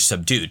arts were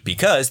subdued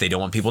because they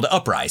don't want people to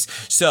uprise.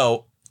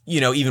 So,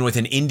 even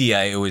within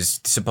India, it was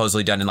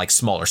supposedly done in like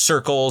smaller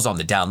circles on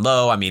the down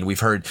low. I mean, we've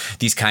heard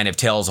these kind of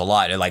tales a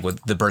lot, like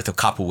with the birth of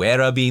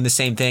capoeira being the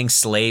same thing,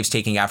 slaves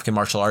taking African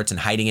martial arts and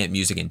hiding it in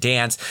music and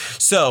dance.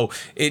 So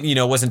it,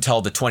 wasn't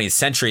until the 20th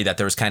century that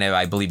there was kind of,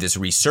 I believe, this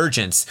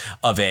resurgence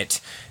of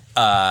it.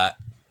 But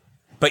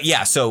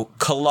yeah, so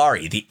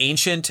Kalari, the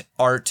ancient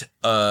art,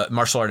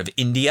 martial art of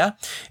India,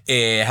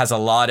 it has a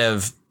lot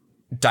of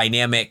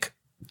dynamic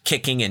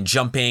kicking and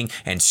jumping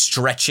and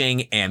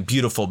stretching and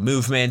beautiful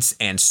movements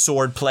and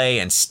sword play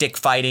and stick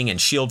fighting and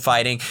shield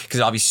fighting,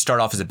 because obviously start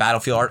off as a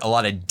battlefield art, a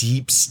lot of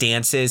deep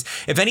stances.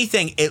 If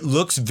anything, it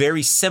looks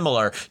very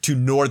similar to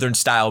Northern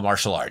style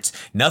martial arts.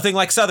 Nothing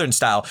like Southern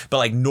style, but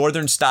like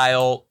Northern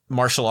style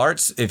martial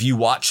arts. If you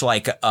watch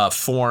like a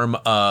form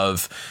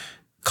of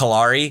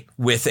Kalari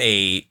with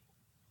a,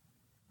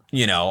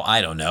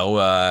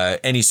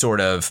 any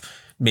sort of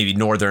maybe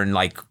Northern,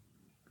 like,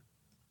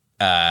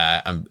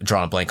 I'm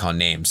drawing a blank on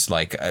names,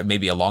 like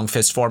maybe a long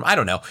fist form. I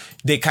don't know.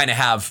 They kind of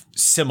have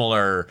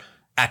similar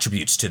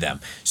attributes to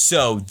them.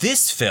 So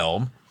this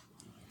film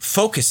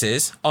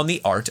focuses on the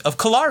art of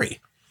Kalari.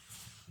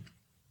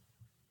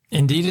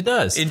 Indeed it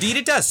does. Indeed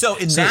it does. So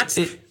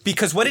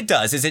because what it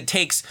does is it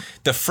takes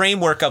the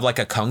framework of like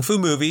a kung fu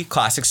movie,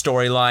 classic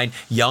storyline,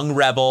 young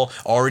rebel,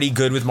 already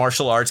good with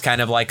martial arts,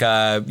 kind of like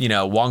a,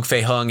 Wong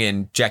Fei-hung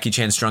in Jackie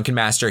Chan's Drunken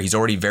Master. He's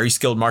already very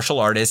skilled martial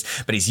artist,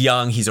 but he's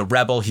young, he's a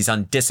rebel, he's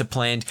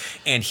undisciplined,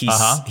 and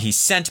he's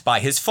sent by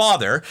his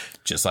father,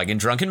 just like in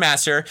Drunken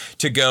Master,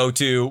 to go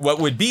to what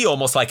would be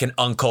almost like an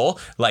uncle,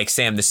 like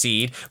Sam the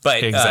Seed,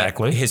 but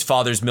exactly his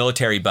father's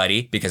military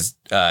buddy, because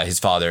his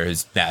father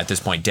is at this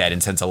point dead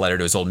and sends a letter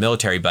to his old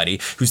military buddy,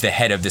 who's the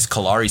head of this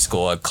Kalari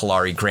school, a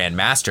Kalari Grand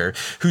Master,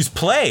 who's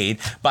played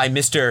by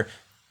Mr.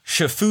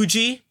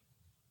 Shafuji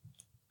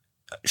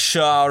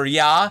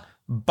Shaurya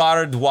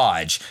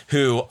Bharadwaj,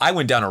 who I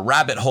went down a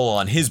rabbit hole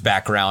on his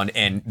background,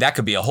 and that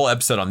could be a whole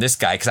episode on this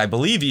guy, because I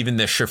believe even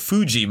the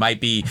Shafuji might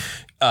be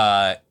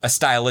a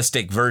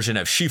stylistic version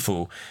of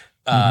Shifu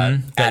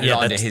added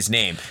onto his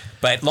name.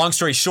 But long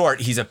story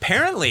short, he's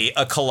apparently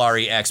a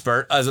Kalari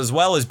expert, as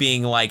well as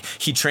being like,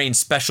 he trained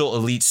special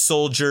elite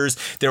soldiers.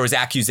 There was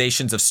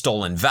accusations of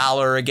stolen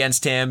valor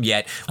against him.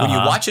 Yet when you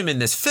watch him in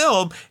this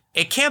film,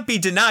 it can't be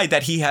denied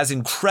that he has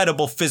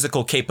incredible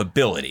physical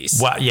capabilities.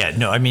 Well, yeah,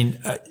 no, I mean,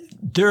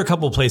 there are a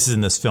couple of places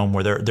in this film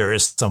where there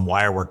is some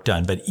wire work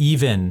done, but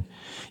even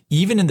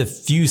in the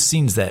few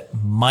scenes that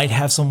might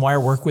have some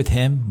wire work with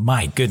him,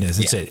 my goodness,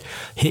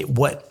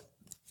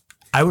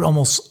 I would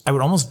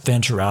almost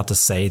venture out to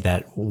say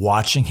that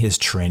watching his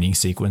training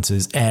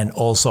sequences, and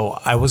also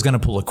I was going to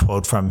pull a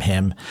quote from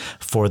him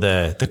for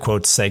the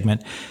quote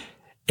segment.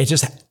 It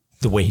just,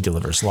 the way he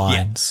delivers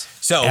lines,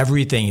 so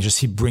everything,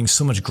 he brings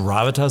so much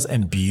gravitas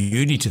and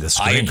beauty to the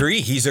screen. I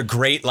agree. He's a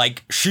great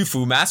like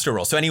Shifu master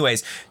role. So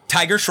anyways,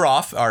 Tiger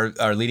Shroff,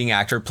 our leading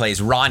actor,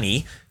 plays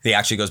Ronnie. He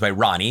actually goes by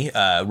Ronnie,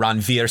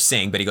 Ranveer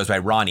Singh, but he goes by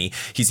Ronnie.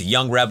 He's a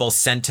young rebel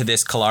sent to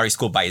this Kalari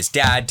school by his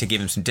dad to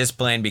give him some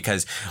discipline,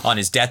 because on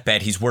his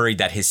deathbed, he's worried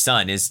that his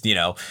son is,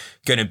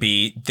 going to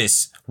be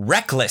this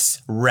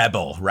reckless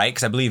rebel, right?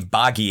 Because I believe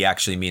Baaghi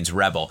actually means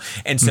rebel.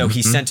 And so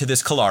he's sent to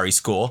this Kalari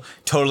school,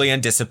 totally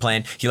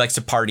undisciplined. He likes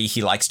to party.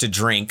 He likes to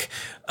drink.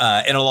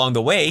 And along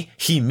the way,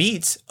 he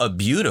meets a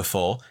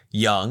beautiful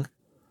young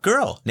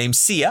girl named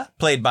Sia,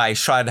 played by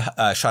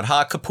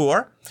Shraddha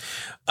Kapoor.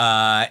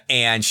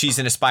 And she's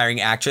an aspiring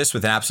actress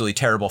with an absolutely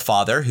terrible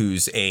father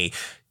who's a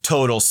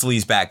total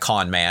sleazebag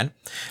con man.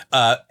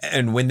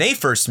 And when they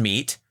first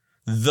meet,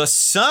 the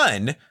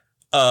son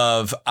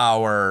of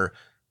our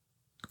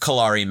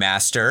Kalari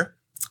master,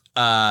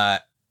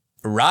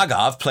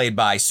 Raghav, played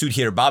by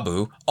Sudhir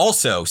Babu,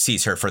 also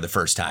sees her for the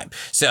first time.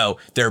 So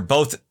they're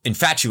both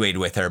infatuated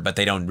with her, but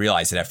they don't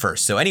realize it at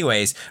first. So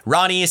anyways,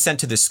 Ronnie is sent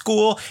to the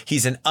school.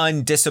 He's an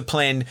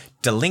undisciplined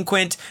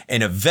delinquent,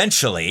 and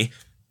eventually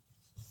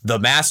the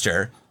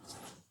master,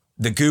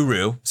 the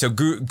guru, so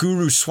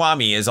Guru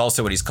Swami is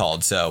also what he's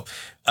called. So,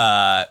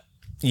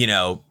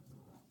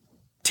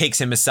 takes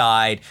him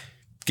aside,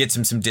 gets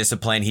him some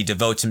discipline. He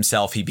devotes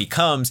himself. He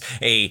becomes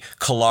a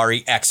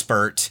Kalari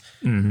expert.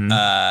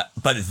 But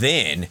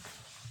then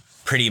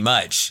pretty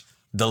much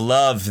the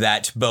love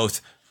that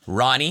both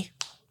Ronnie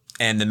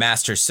and the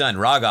master's son,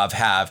 Raghav,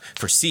 have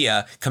for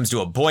Sia comes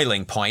to a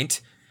boiling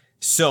point.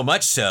 So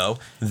much so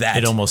that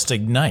it almost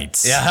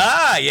ignites.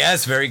 Aha,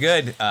 yes, very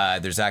good.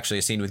 There's actually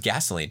a scene with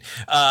gasoline.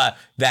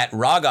 That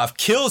Raghav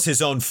kills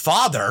his own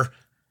father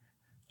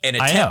and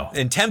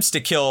attempts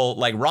to kill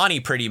like Ronnie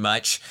pretty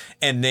much,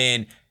 and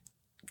then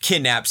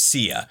kidnaps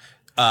Sia.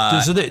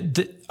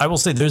 I will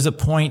say there's a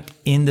point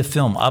in the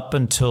film up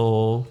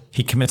until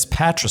he commits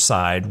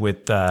patricide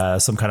with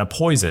some kind of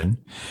poison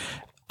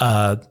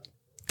that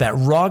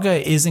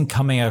Raga isn't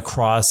coming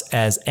across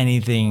as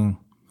anything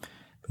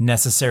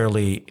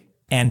necessarily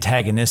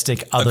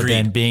antagonistic, other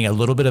than being a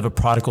little bit of a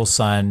prodigal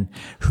son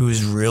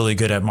who's really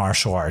good at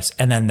martial arts.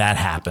 And then that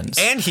happens.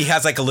 And he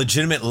has like a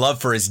legitimate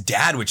love for his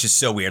dad, which is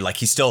so weird. Like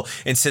he still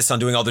insists on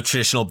doing all the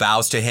traditional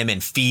bows to him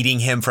and feeding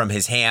him from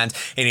his hand.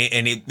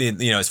 And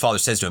his father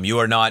says to him, "You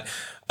are not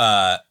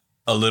a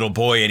little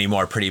boy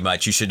anymore, pretty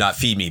much. You should not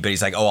feed me." But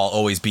he's like, "Oh, I'll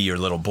always be your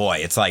little boy."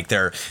 It's like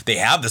they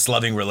have this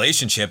loving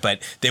relationship, but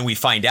then we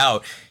find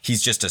out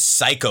he's just a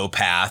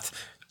psychopath.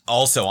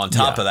 Also, on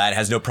top of that,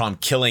 has no problem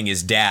killing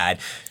his dad,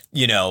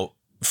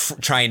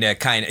 trying to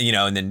kind of,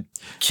 and then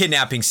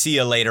kidnapping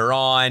Sia later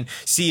on.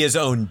 Sia's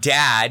own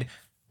dad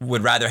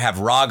would rather have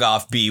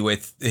Raghav be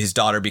with his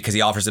daughter because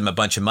he offers him a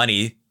bunch of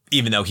money,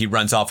 even though he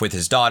runs off with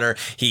his daughter.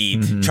 He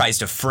tries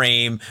to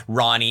frame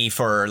Ronnie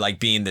for like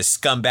being the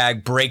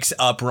scumbag, breaks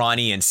up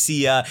Ronnie and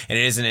Sia. And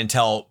it isn't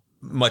until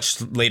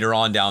much later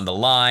on down the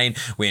line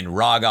when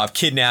Raghav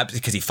kidnaps,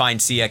 because he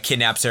finds Sia,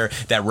 kidnaps her,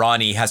 that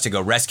Ronnie has to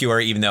go rescue her,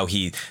 even though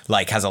he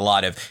like has a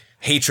lot of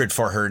hatred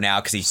for her now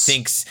because he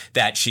thinks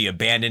that she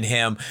abandoned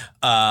him.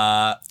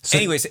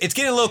 Anyways, it's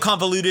getting a little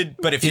convoluted,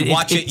 but if you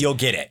watch it, you'll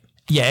get it.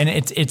 Yeah, and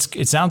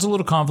it sounds a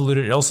little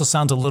convoluted. It also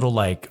sounds a little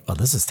like, oh,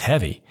 this is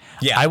heavy.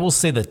 Yeah. I will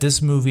say that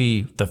this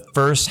movie, the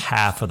first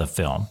half of the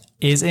film,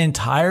 is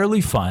entirely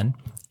fun.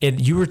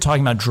 you were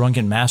talking about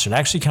Drunken Master. It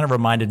actually kind of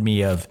reminded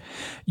me of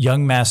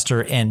Young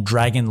Master and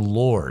Dragon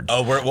Lord.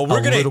 Oh,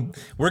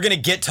 we're gonna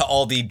get to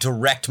all the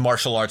direct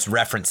martial arts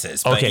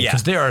references. But okay,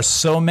 because there are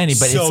so many.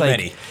 But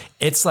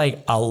it's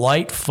like a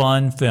light,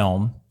 fun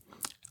film,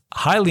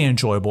 highly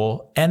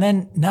enjoyable, and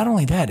then not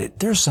only that,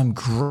 there's some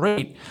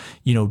great,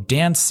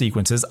 dance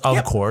sequences,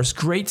 of course,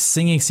 great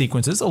singing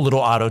sequences, a little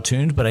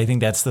auto-tuned, but I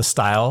think that's the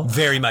style.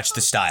 Very much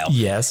the style.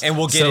 Yes. And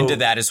we'll get into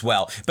that as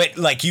well. But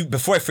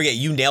before I forget,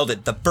 you nailed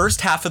it. The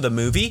first half of the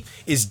movie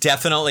is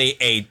definitely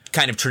a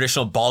kind of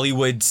traditional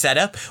Bollywood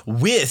setup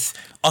with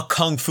a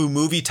kung fu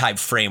movie type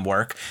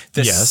framework.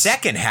 The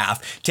second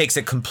half takes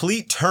a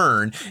complete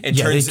turn and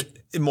turns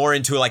more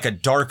into like a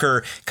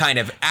darker kind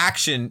of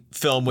action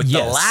film, with the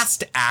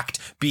last act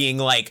being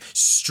like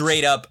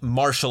straight up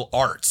martial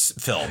arts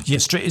film. Yeah,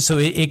 straight. So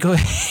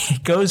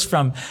it goes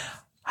from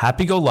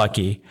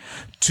happy-go-lucky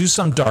to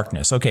some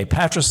darkness. Okay,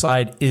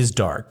 patricide is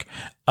dark.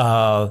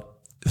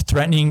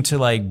 Threatening to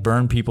like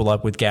burn people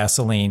up with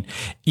gasoline.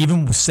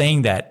 Even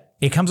saying that,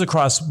 it comes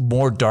across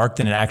more dark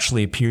than it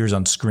actually appears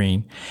on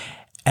screen.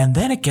 And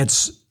then it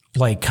gets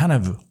like kind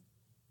of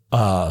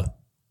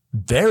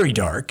very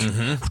dark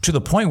to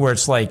the point where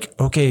it's like,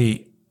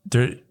 okay,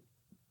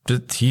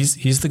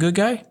 he's the good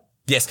guy.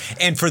 Yes.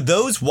 And for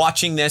those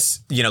watching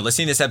this,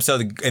 listening to this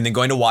episode and then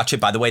going to watch it,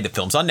 by the way, the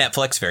film's on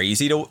Netflix, very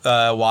easy to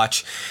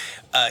watch.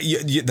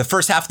 The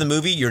first half of the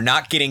movie, you're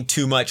not getting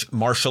too much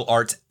martial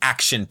arts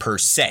action per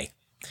se.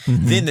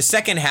 Then the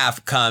second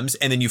half comes,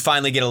 and then you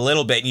finally get a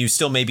little bit, and you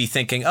still may be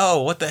thinking,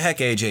 oh, what the heck,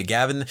 AJ,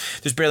 Gavin,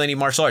 there's barely any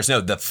martial arts.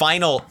 No, the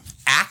final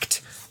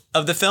act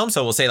of the film,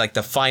 so we'll say like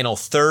the final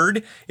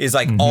third, is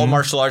like all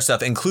martial arts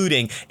stuff,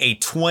 including a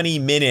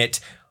 20-minute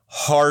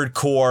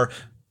hardcore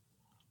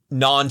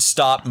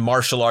non-stop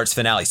martial arts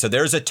finale. So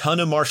there's a ton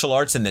of martial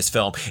arts in this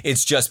film.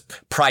 It's just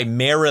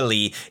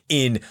primarily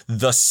in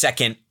the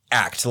second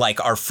act.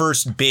 Like our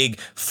first big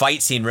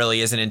fight scene really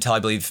isn't until, I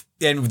believe,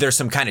 and there's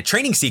some kind of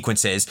training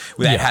sequences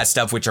that has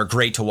stuff which are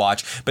great to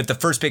watch. But the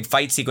first big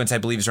fight sequence, I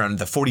believe, is around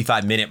the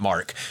 45-minute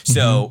mark.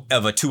 So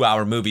of a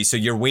 2-hour movie. So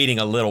you're waiting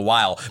a little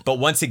while. But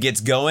once it gets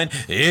going,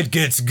 it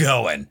gets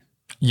going.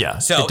 Yeah,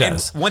 so it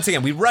does. And once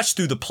again, we rushed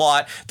through the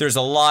plot. There's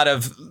a lot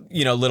of,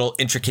 little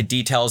intricate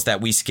details that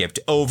we skipped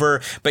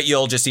over, but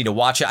you'll just need to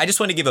watch it. I just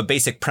want to give a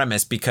basic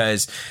premise,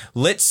 because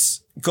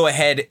let's go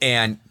ahead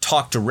and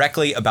talk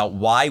directly about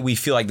why we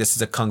feel like this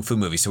is a kung fu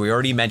movie. So we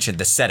already mentioned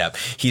the setup.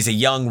 He's a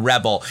young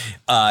rebel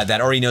that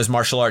already knows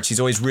martial arts. He's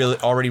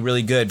already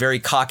really good, very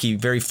cocky,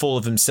 very full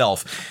of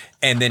himself.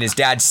 And then his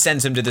dad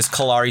sends him to this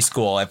Kalari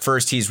school. At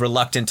first, he's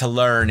reluctant to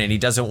learn and he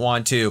doesn't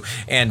want to.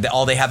 And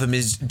all they have him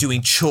is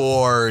doing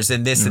chores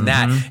and this and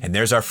that. And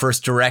there's our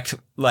first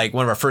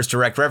one of our first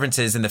direct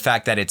references in the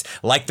fact that it's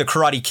like the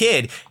Karate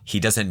Kid.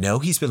 He doesn't know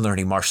he's been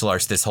learning martial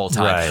arts this whole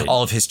time. Right.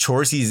 All of his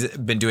chores he's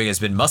been doing has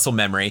been muscle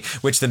memory,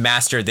 which the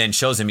master then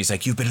shows him. He's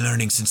like, you've been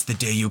learning since the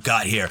day you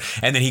got here.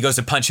 And then he goes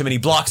to punch him and he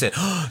blocks it.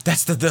 Oh,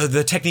 that's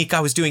the technique I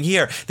was doing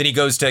here. Then he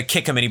goes to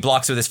kick him and he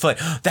blocks it with his foot.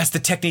 Oh, that's the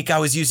technique I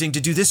was using to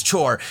do this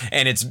chore.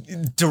 And it's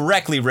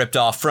directly ripped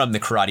off from the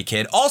Karate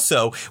Kid.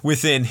 Also,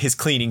 within his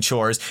cleaning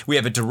chores, we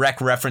have a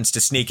direct reference to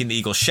Snake in the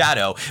Eagle's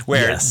Shadow,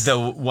 where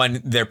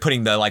they're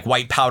putting the like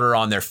white powder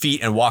on their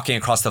feet and walking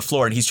across the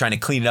floor, and he's trying to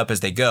clean it up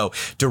as they go.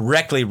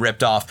 Directly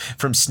ripped off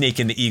from Snake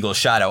in the Eagle's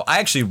Shadow. I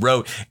actually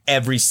wrote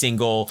every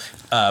single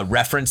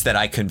reference that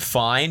I could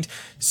find.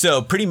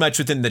 So pretty much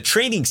within the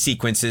training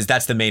sequences,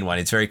 that's the main one.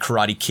 It's very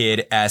Karate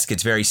Kid-esque.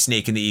 It's very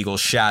Snake in the Eagle's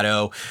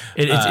Shadow.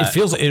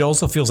 It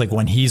also feels like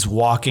when he's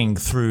walking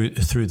through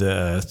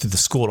the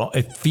school,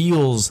 it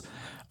feels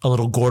a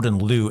little Gordon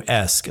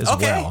Liu-esque as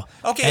well.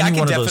 Okay, I can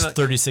one definitely. Of those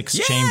 36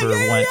 chamber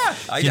one.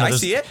 I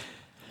see it.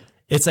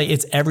 It's like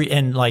it's every,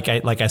 and like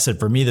I said,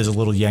 for me, there's a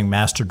little Young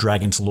Master,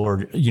 Dragon's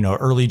Lord,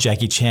 early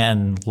Jackie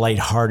Chan,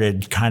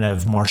 lighthearted kind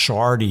of martial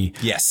arty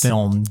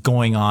film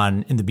going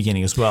on in the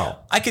beginning as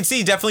well. I could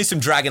see definitely some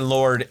Dragon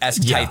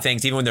Lord-esque type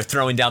things, even when they're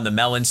throwing down the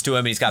melons to him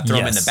and he's got to throw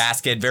them in the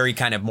basket, very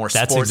kind of more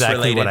sports related. That's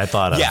exactly what I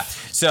thought of. Yeah,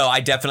 so I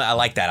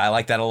like that. I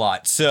like that a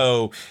lot.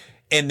 So,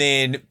 and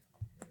then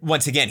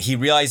once again, he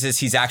realizes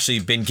he's actually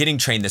been getting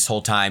trained this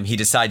whole time. He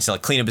decides to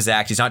clean up his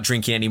act. He's not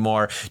drinking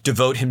anymore,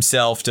 devote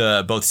himself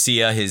to both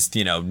Sia, his,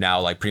 now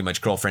like pretty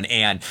much girlfriend,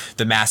 and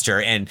the master.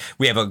 And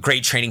we have a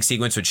great training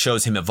sequence which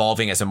shows him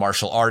evolving as a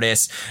martial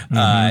artist,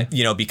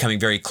 becoming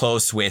very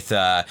close with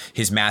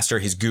his master,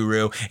 his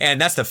guru. And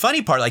that's the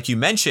funny part. Like you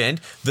mentioned,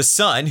 the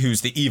son,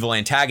 who's the evil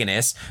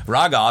antagonist,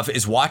 Raghav,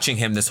 is watching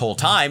him this whole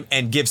time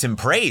and gives him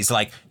praise.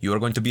 Like, you are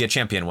going to be a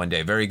champion one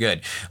day. Very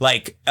good.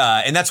 Like,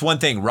 and that's one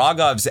thing.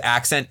 Raghav's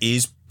accent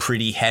is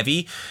pretty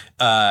heavy.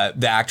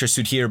 The actor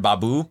Sudhir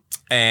Babu,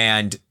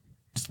 and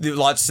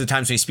lots of the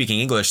times when he's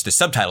speaking English, the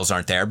subtitles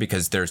aren't there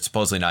because they're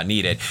supposedly not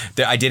needed.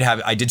 I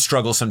did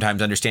struggle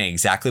sometimes understanding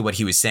exactly what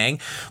he was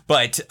saying,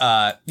 but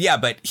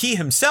but he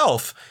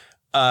himself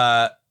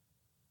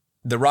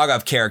the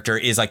Raghav character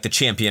is like the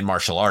champion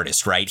martial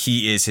artist, right?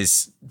 He is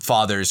his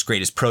father's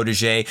greatest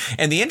protege.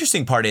 And the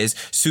interesting part is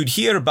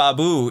Sudhir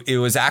Babu, it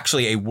was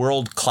actually a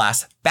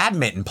world-class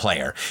badminton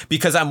player,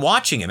 because I'm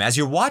watching him. As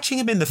you're watching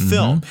him in the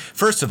film,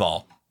 first of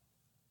all,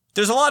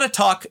 there's a lot of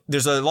talk.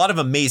 There's a lot of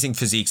amazing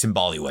physiques in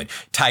Bollywood.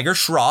 Tiger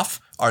Shroff,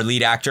 our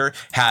lead actor,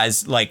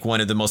 has like one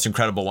of the most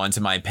incredible ones,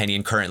 in my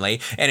opinion, currently.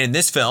 And in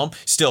this film,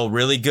 still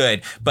really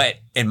good. But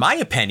in my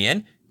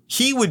opinion,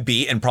 he would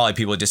be, and probably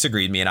people would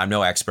disagree with me, and I'm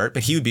no expert,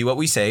 but he would be what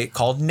we say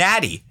called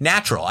natty,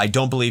 natural. I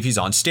don't believe he's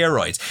on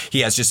steroids.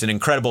 He has just an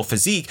incredible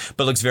physique,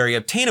 but looks very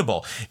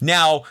obtainable.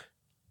 Now,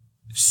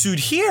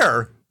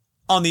 Sudhir,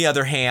 on the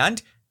other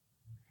hand,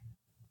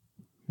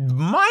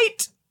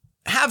 might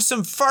have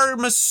some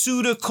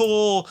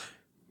pharmaceutical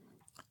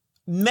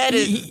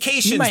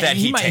medications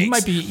he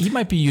takes. He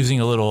might be using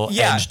a little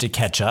edge to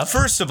catch up.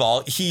 First of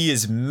all, he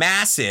is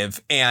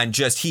massive, and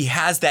he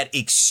has that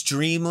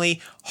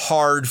extremely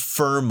hard,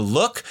 firm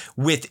look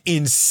with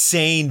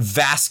insane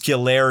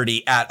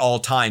vascularity at all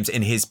times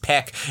in his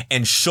pec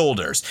and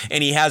shoulders.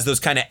 And he has those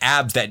kind of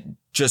abs that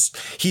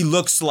he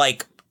looks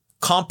like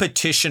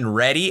competition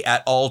ready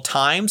at all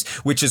times,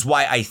 which is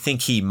why I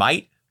think he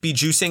might be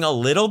juicing a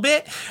little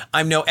bit.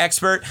 I'm no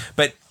expert,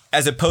 but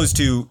as opposed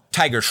to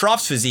Tiger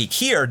Shroff's physique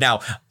here. Now,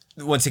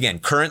 once again,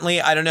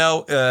 currently, I don't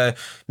know,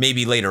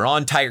 maybe later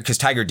on, because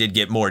Tiger did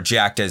get more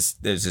jacked as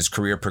his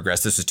career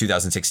progressed. This was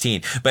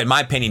 2016. But in my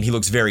opinion, he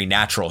looks very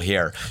natural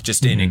here,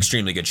 just in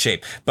extremely good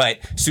shape.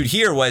 But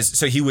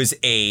Sudhir he was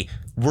a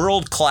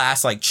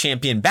world-class like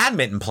champion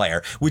badminton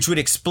player, which would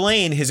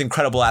explain his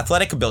incredible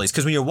athletic abilities.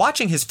 Because when you're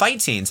watching his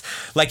fight scenes,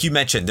 like you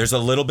mentioned, there's a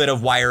little bit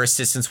of wire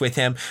assistance with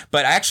him,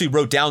 but I actually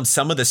wrote down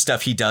some of the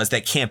stuff he does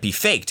that can't be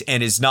faked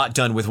and is not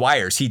done with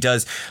wires. He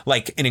does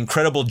like an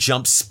incredible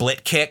jump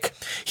split kick.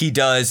 He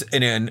does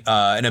an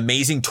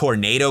amazing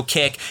tornado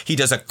kick. He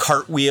does a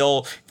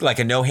cartwheel, like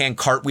a no-hand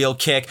cartwheel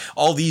kick.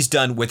 All these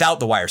done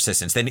without the wire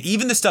assistance. Then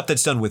even the stuff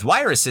that's done with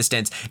wire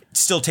assistance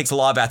still takes a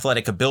lot of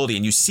athletic ability,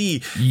 and you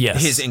see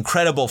his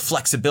incredible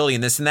flexibility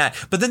and this and that.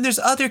 But then there's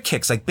other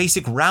kicks, like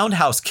basic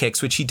roundhouse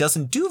kicks, which he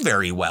doesn't do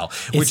very well.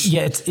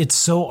 It's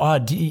so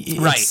odd.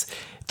 Right.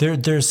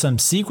 There's some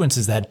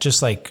sequences that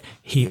just like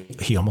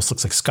he almost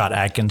looks like Scott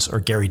Adkins or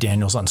Gary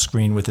Daniels on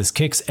screen with his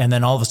kicks, and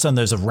then all of a sudden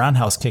there's a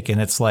roundhouse kick,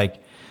 and it's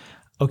like,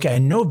 okay, I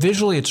know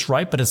visually it's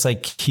right, but it's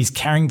like he's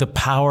carrying the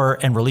power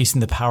and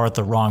releasing the power at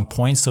the wrong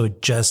point, so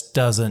it just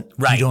doesn't,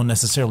 you don't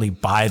necessarily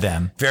buy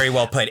them. Very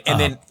well put. And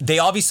then they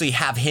obviously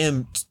have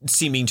him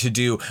seeming to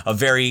do a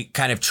very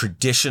kind of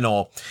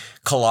traditional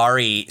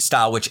Kalari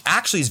style, which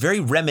actually is very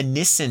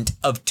reminiscent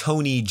of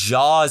Tony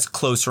Jaa's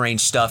close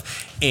range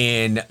stuff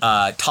in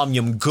Tom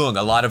Yum Goong.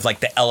 A lot of like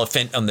the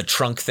elephant on the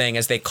trunk thing,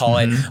 as they call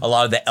it, a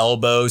lot of the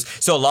elbows.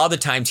 So a lot of the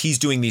times he's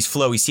doing these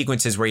flowy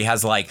sequences where he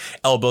has like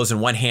elbows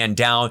and one hand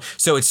down.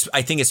 So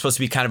I think it's supposed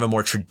to be kind of a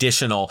more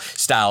traditional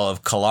style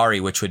of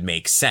Kalari, which would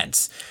make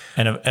sense.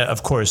 And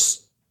of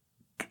course,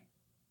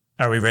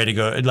 are we ready to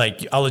go?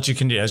 Like, I'll let you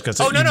continue.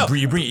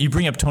 You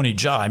bring up Tony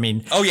Jaa. I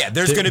mean,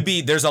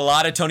 there's a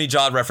lot of Tony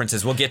Jaa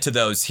references. We'll get to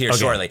those here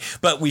shortly.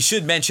 But we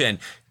should mention,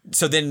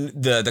 so then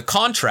the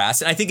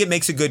contrast, and I think it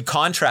makes a good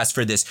contrast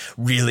for this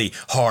really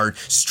hard,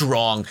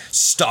 strong,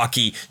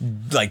 stocky,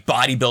 like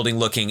bodybuilding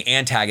looking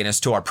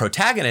antagonist to our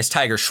protagonist,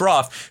 Tiger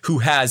Shroff, who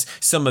has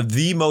some of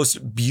the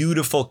most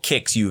beautiful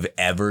kicks you've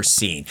ever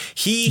seen.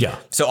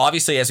 So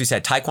obviously, as we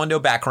said,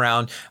 Taekwondo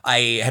background.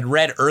 I had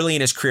read early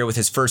in his career with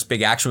his first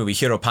big action movie,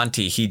 Hero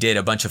Panti, he did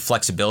a bunch of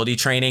flexibility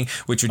training,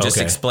 which would just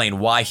explain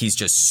why he's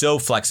just so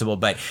flexible.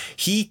 But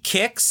he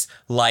kicks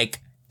like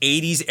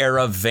 80s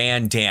era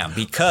Van Damme,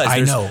 because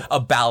there's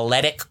a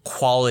balletic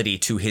quality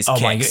to his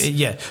kicks. My God.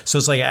 Yeah. So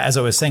it's like, as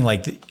I was saying,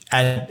 like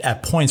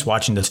at points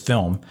watching this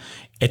film,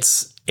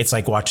 it's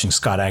like watching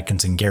Scott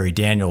Adkins and Gary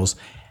Daniels.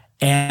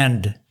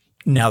 And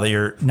now that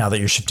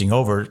you're shifting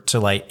over to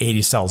like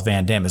 80s styles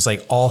Van Damme, it's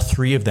like all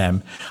three of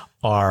them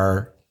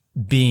are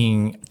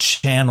being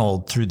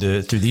channeled through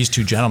these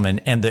two gentlemen,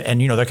 and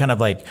they're kind of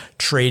like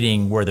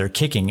trading where they're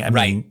kicking. I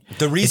mean,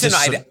 the reason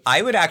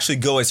I would actually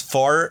go as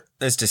far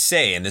as to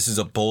say, and this is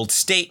a bold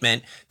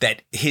statement,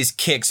 that his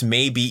kicks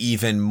may be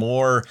even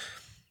more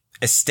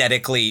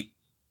aesthetically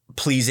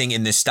pleasing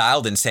in this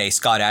style than say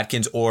Scott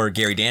Adkins or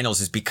Gary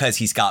Daniels, is because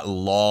he's got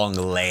long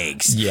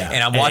legs. Yeah.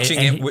 And I'm watching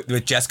it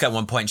with Jessica at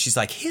one point, and she's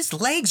like, his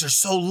legs are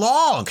so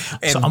long.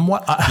 And so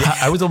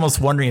I was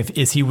almost wondering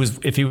if he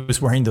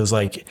was wearing those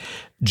like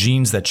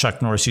jeans that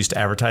Chuck Norris used to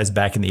advertise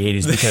back in the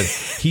 80s,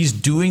 because he's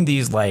doing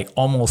these like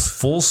almost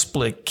full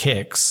split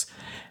kicks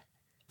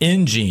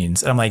in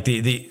jeans. And I'm like,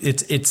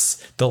 the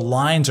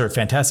lines are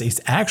fantastic. It's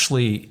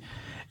actually,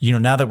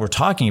 now that we're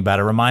talking about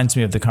it, reminds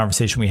me of the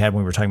conversation we had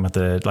when we were talking about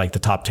the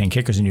top 10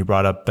 kickers, and you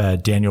brought up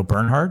Daniel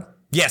Bernhard.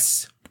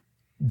 Yes.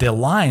 the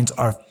lines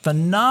are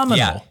phenomenal.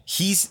 Yeah,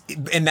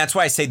 and that's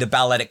why I say the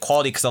balletic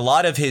quality, because a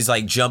lot of his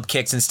like jump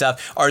kicks and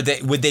stuff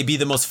would they be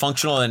the most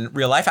functional in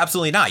real life?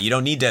 Absolutely not. You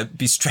don't need to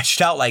be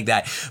stretched out like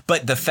that.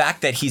 But the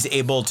fact that he's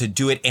able to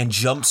do it and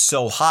jump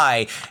so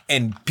high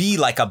and be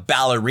like a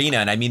ballerina,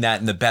 and I mean that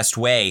in the best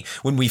way,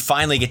 when we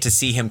finally get to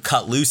see him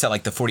cut loose at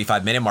like the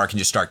 45-minute mark and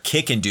just start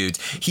kicking dudes,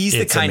 he's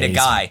the kind of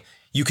guy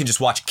you can just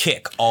watch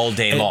kick all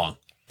day long.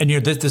 And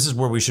this is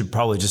where we should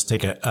probably just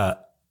take a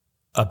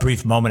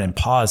brief moment and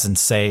pause and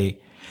say,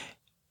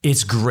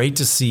 it's great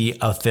to see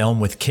a film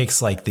with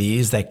kicks like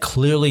these that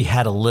clearly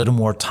had a little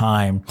more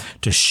time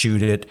to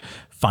shoot it,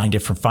 find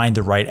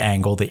the right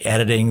angle, the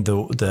editing,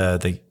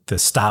 the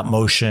stop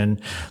motion,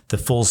 the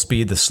full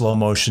speed, the slow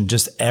motion,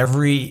 just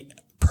every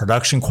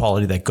production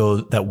quality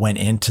that went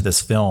into this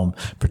film,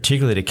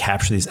 particularly to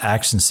capture these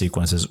action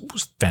sequences,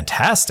 was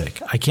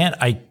fantastic.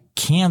 I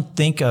can't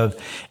think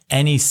of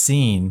any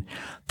scene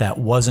that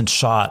wasn't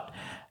shot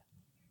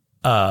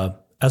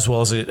as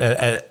well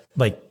as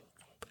like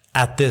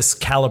at this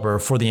caliber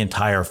for the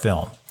entire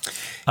film.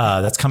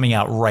 That's coming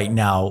out right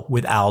now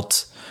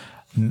without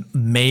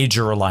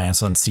major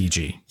reliance on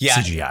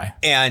CGI.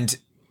 And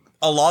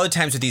a lot of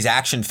times with these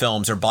action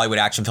films or Bollywood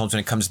action films, when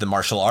it comes to the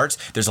martial arts,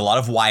 there's a lot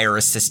of wire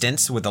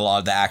assistance with a lot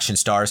of the action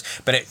stars.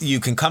 But you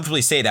can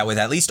comfortably say that with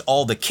at least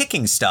all the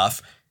kicking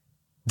stuff,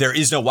 there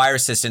is no wire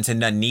assistance and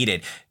none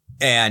needed.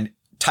 And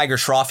Tiger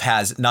Shroff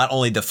has not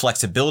only the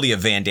flexibility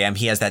of Van Damme,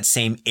 he has that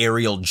same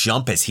aerial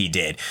jump as he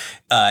did.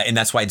 And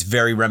that's why it's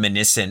very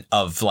reminiscent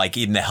of like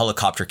even the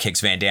helicopter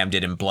kicks Van Damme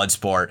did in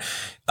Bloodsport,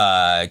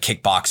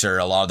 Kickboxer,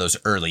 a lot of those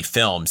early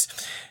films.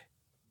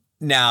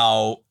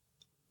 Now,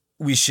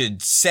 we should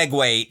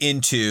segue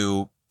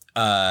into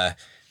the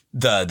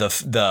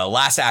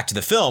last act of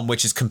the film,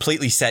 which is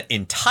completely set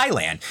in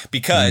Thailand,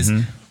 because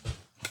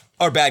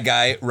our bad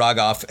guy,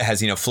 Raghav,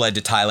 has, fled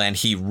to Thailand.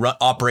 He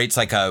operates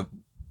like a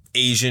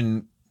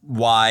Asian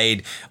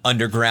wide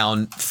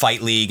underground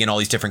fight league in all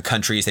these different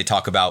countries. They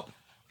talk about,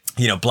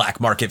 black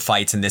market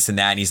fights and this and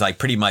that. And he's like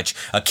pretty much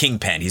a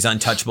kingpin. He's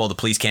untouchable. The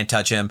police can't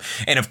touch him.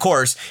 And of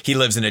course, he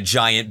lives in a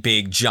giant,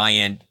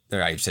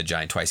 I said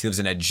giant twice. He lives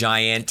in a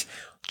giant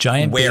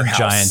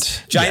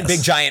warehouse.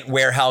 Giant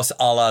warehouse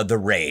a la The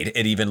Raid.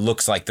 It even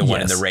looks like the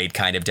one in The Raid,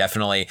 kind of,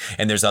 definitely.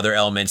 And there's other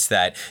elements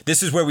that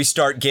this is where we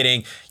start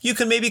getting, you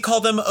can maybe call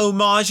them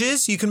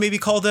homages, you can maybe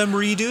call them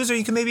redos, or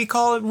you can maybe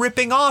call it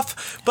ripping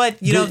off. But,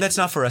 that's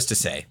not for us to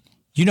say.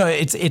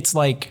 It's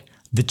like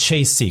the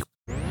chase sequence.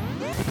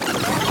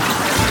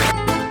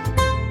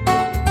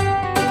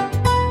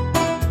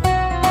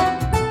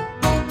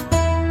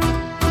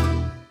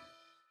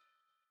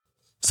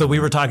 So we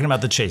were talking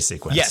about the chase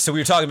sequence. Yeah, so we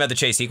were talking about the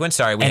chase sequence.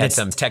 Sorry, we had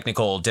some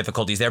technical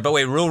difficulties there. But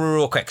wait,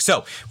 real quick.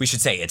 So we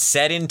should say it's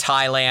set in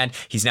Thailand.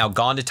 He's now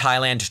gone to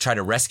Thailand to try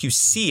to rescue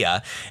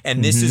Sia.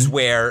 And this is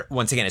where,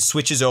 once again, it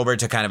switches over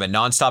to kind of a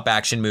nonstop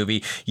action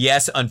movie.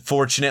 Yes,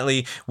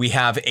 unfortunately, we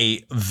have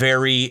a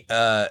very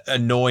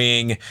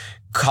annoying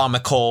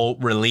comical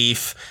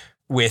relief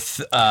with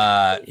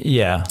I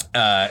think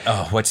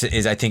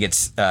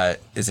it's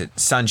is it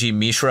Sanjeev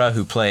Mishra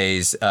who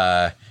plays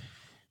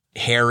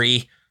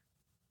Harry?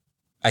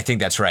 I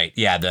think that's right.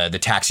 Yeah, the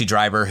taxi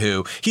driver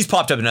who he's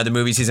popped up in other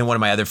movies. He's in one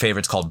of my other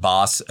favorites called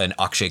Boss, an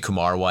Akshay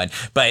Kumar one.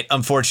 But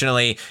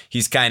unfortunately,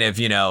 he's kind of,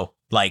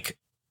 like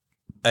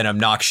an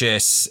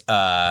obnoxious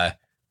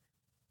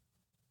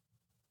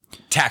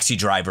taxi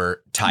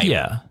driver type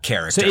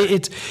character. So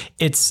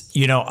it's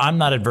I'm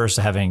not adverse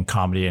to having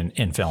comedy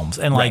in films.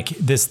 And like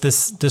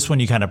this one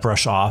you kind of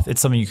brush off.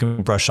 It's something you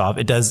can brush off.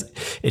 It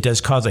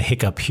does cause a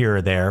hiccup here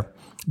or there,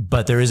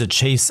 but there is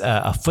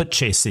a foot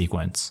chase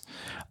sequence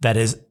that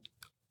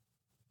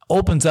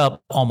opens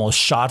up almost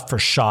shot for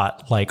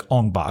shot like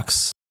Ong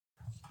Bak's,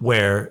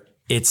 where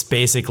it's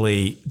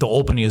basically, the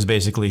opening is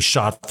basically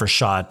shot for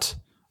shot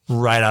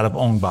right out of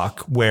Ong Bak,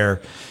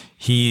 where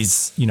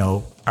he's,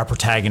 our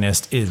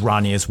protagonist is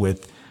Ronnie is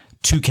with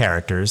two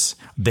characters.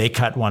 They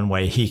cut one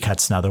way, he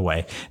cuts another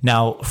way.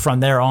 Now, from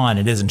there on,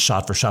 it isn't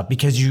shot for shot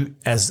because you,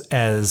 as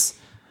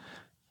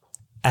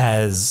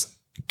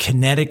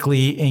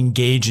kinetically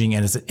engaging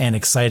and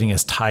exciting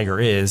as Tiger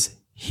is,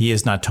 he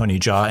is not Tony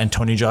Jaa, and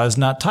Tony Jaa is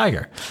not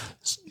Tiger.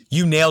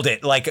 You nailed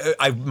it. Like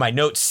my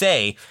notes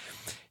say.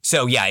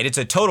 So yeah, it's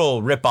a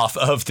total ripoff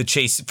of the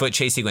foot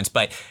chase sequence,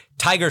 but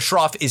Tiger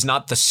Shroff is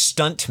not the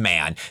stunt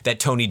man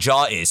that Tony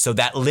Jaa is. So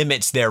that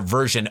limits their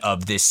version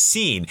of this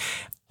scene.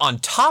 On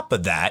top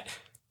of that,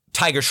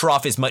 Tiger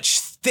Shroff is much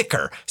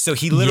thicker. So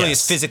he literally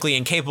is physically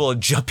incapable of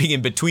jumping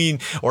in between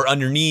or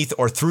underneath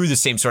or through the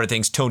same sort of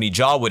things Tony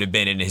Jaa would have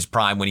been in his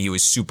prime when he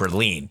was super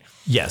lean.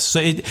 Yes.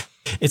 So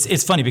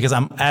it's funny because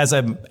as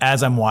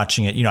I'm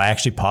watching it, I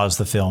actually pause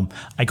the film.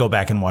 I go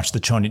back and watch the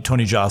Tony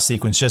Jaa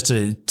sequence just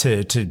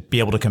to be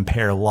able to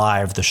compare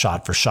live the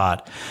shot for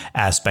shot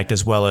aspect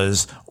as well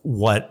as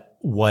what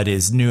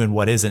is new and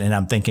what isn't. And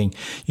I'm thinking,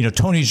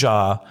 Tony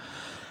Jaa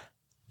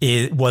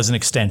was an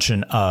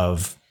extension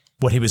of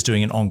what he was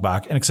doing in Ong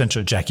Bak, an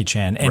extension of Jackie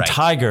Chan, and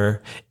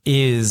Tiger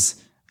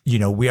is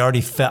I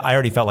already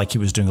felt like he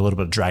was doing a little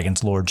bit of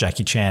Dragon's Lord,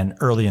 Jackie Chan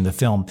early in the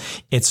film.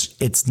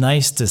 It's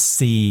nice to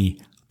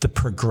see the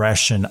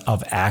progression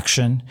of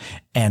action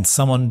and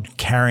someone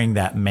carrying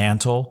that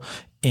mantle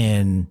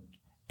in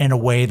a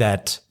way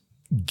that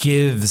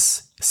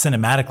gives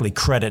cinematically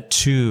credit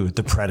to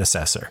the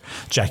predecessor,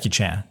 Jackie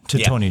Chan, to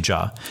Tony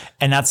Jaa.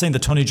 And not saying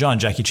that Tony Jaa and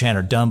Jackie Chan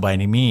are done by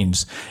any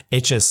means.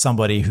 It's just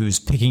somebody who's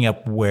picking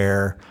up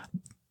where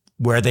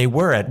they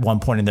were at one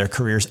point in their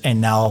careers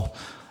and now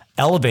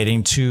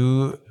elevating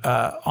to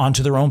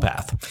onto their own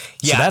path.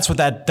 Yeah. So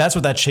that's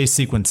what that chase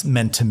sequence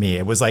meant to me.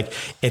 It was like,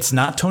 it's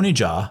not Tony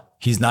Jaa.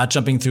 He's not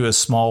jumping through a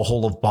small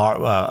hole of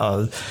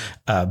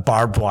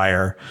barbed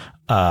wire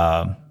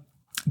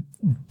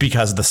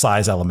because of the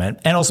size element,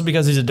 and also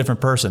because he's a different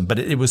person. But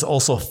it was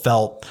also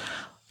felt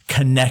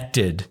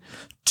connected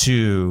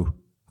to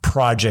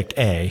Project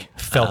A,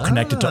 felt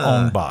connected to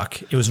Ong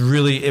Bak. It was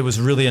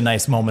really a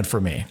nice moment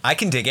for me. I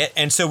can dig it.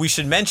 And so we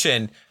should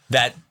mention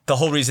that the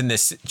whole reason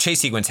this chase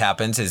sequence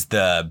happens is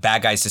the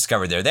bad guys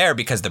discover they're there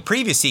because the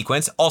previous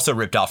sequence also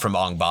ripped off from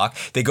Ong Bak.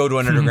 They go to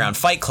an underground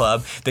fight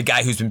club. The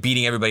guy who's been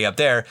beating everybody up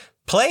there,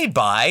 played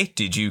by,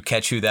 did you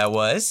catch who that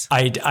was?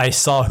 I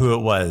saw who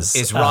it was.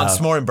 It's Ron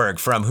Smorenberg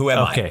from Who Am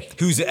I?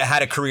 Who's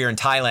had a career in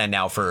Thailand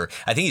now for,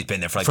 I think he's been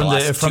there for like the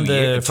last 2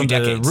 years, 2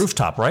 decades. The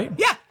rooftop, right?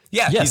 Yeah.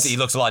 Yeah, yes. He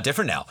looks a lot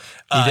different now.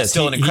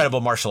 Still an incredible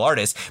martial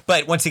artist.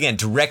 But once again,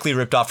 directly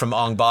ripped off from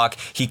Ong Bak.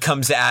 He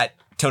comes at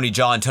Tony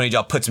Jaa, and Tony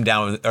Jaa puts him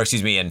down,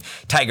 and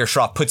Tiger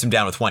Shroff puts him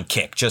down with one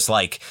kick, just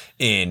like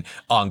in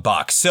Ong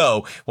Bak.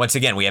 So once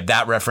again, we have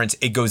that reference.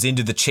 It goes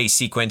into the chase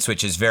sequence,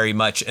 which is very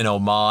much an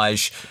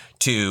homage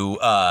to,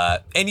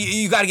 and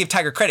you got to give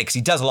Tiger credit because he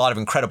does a lot of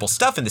incredible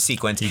stuff in the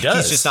sequence. He does.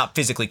 He's just not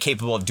physically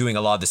capable of doing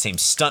a lot of the same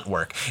stunt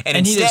work. And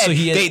instead,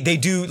 they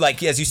do,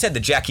 like, as you said,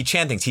 the Jackie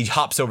Chan things. He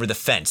hops over the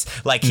fence,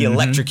 like he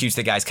electrocutes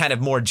the guys, kind of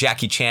more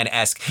Jackie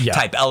Chan-esque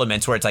type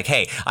elements where it's like,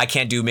 hey, I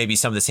can't do maybe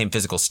some of the same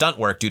physical stunt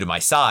work due to my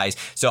size,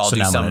 so I'll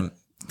do some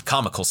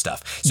comical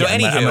stuff. So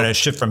anywho, I'm going to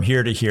shift from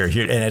here to here,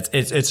 and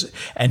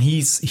and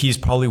he's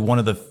probably one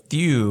of the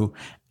few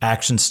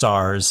action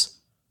stars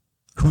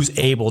who's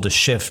able to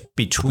shift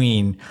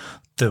between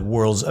the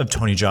worlds of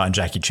Tony Jaa and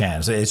Jackie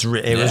Chan. So it was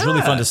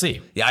really fun to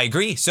see. Yeah, I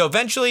agree. So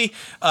eventually,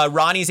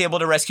 Ronnie's able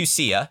to rescue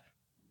Sia,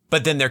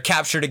 but then they're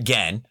captured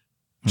again.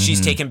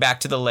 She's taken back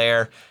to the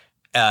lair.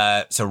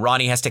 So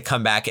Ronnie has to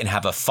come back and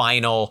have a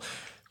final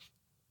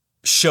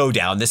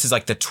showdown. This is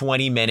like the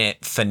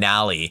 20-minute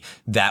finale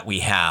that we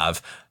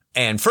have.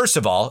 And first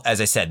of all,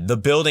 as I said, the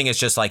building is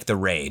just like the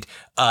raid.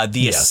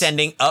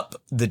 Ascending up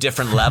the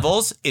different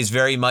levels is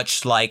very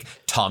much like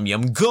Tom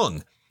Yum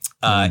Goong,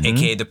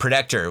 aka the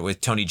Protector with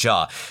Tony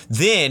Jaa.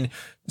 Then,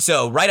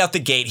 so right out the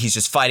gate, he's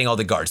just fighting all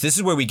the guards. This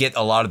is where we get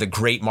a lot of the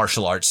great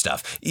martial arts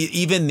stuff.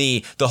 Even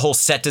the whole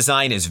set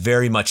design is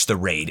very much the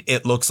raid.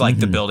 It looks like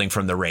the building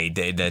from the raid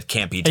that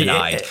can't be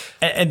denied.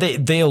 And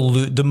they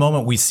allude, the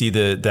moment we see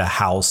the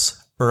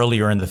house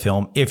earlier in the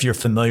film, if you're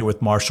familiar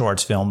with martial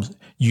arts films,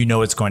 you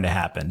know it's going to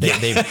happen.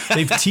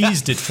 They've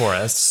teased it for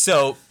us.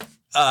 So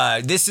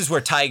this is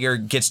where Tiger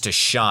gets to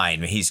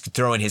shine. He's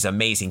throwing his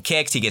amazing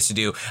kicks. He gets to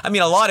do, a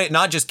lot of,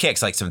 not just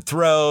kicks, like some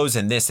throws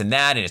and this and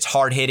that. And it's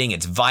hard hitting.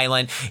 It's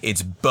violent.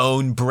 It's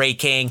bone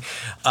breaking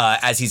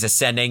as he's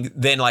ascending.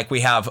 Then like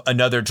we have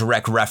another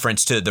direct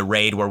reference to the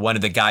raid where one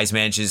of the guys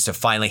manages to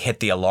finally hit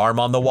the alarm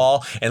on the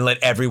wall and let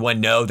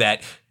everyone know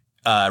that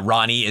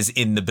Ronnie is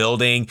in the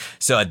building.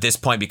 So at this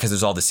point, because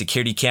there's all the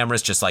security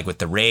cameras, just like with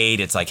the raid,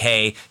 it's like,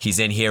 hey, he's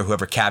in here.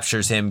 Whoever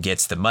captures him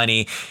gets the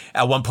money.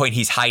 At one point,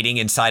 he's hiding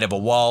inside of a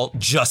wall,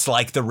 just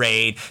like the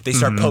raid. They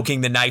start poking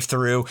the knife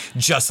through,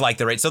 just like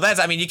the raid. So that's,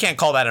 you can't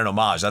call that an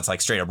homage. That's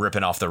like straight up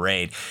ripping off the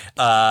raid.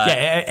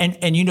 And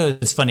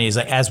it's funny is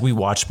like as we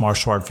watch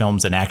martial art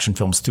films and action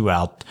films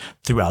throughout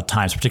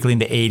times, particularly in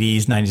the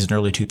 80s, 90s, and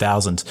early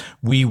 2000s,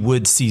 we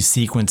would see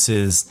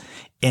sequences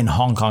in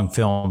Hong Kong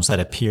films that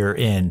appear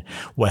in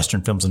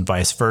Western films and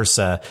vice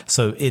versa.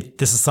 So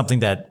this is something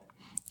that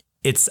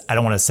I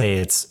don't want to say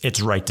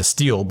it's right to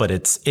steal, but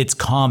it's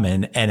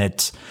common,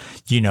 and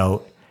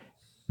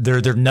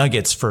they're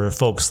nuggets for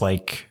folks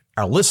like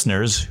our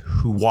listeners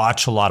who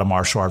watch a lot of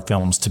martial art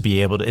films to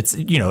be able to, it's,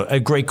 a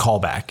great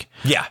callback.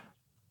 Yeah,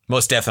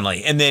 most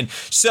definitely. And then,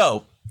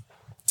 so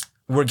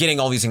we're getting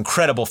all these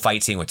incredible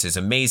fight sequences,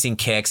 amazing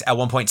kicks. At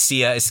one point,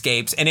 Sia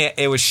escapes, and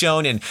it was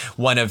shown in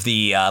one of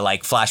the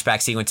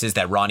flashback sequences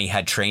that Ronnie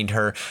had trained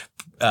her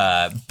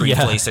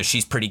briefly. So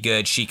she's pretty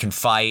good. She can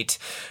fight.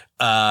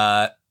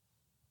 And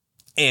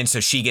so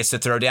she gets to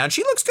throw down.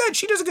 She looks good.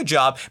 She does a good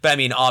job. But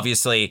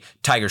obviously,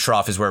 Tiger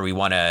Shroff is where we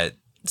want to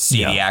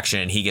see the action.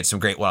 And he gets some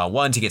great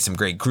one-on-ones. He gets some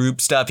great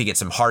group stuff. He gets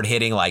some hard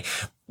hitting, like,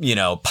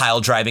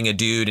 pile driving a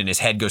dude and his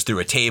head goes through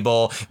a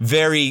table.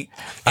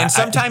 And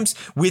sometimes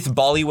with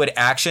Bollywood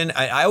action,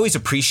 I always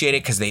appreciate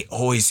it because the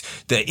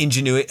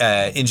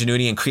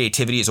ingenuity and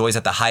creativity is always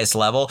at the highest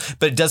level,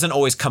 but it doesn't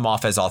always come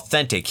off as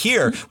authentic.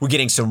 Here, we're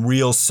getting some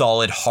real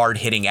solid, hard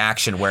hitting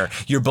action where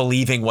you're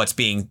believing what's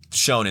being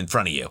shown in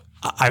front of you.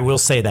 I will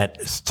say that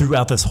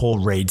throughout this whole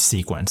raid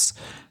sequence,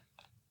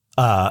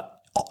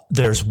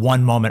 there's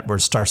one moment where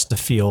it starts to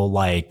feel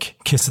like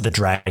Kiss of the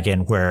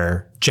Dragon,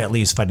 where Jet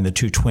Li is fighting the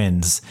two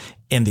twins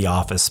in the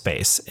office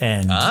space.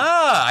 And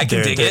I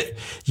can dig it.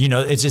 You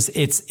know,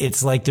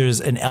 it's like there's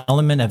an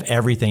element of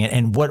everything.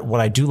 And what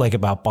I do like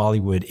about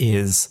Bollywood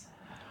is,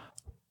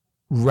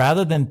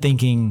 rather than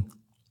thinking,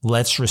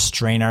 let's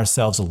restrain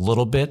ourselves a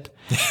little bit,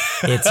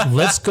 it's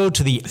let's go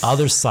to the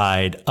other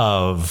side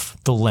of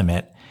the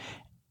limit.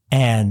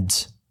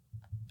 And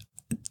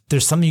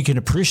there's something you can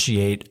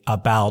appreciate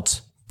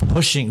about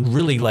pushing,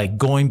 really like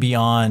going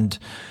beyond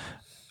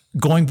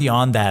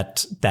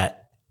that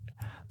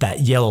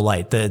yellow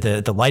light.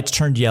 The light's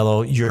turned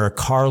yellow. You're a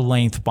car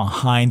length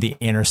behind the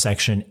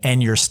intersection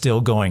and you're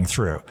still going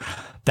through.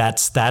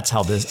 That's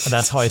how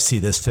I see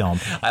this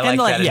film. I like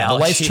that analogy. The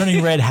light's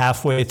turning red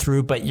halfway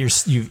through, but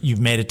you've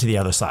made it to the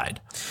other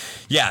side.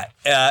 Yeah.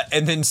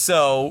 And then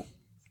so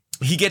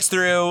he gets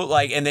through,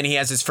 and then he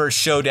has his first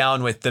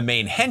showdown with the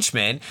main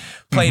henchman,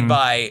 played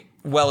by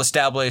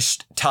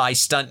well-established Thai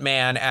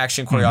stuntman,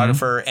 action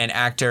choreographer, and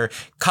actor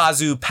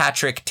Kazu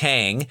Patrick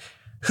Tang,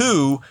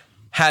 who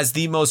has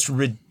the most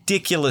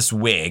ridiculous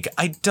wig.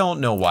 I don't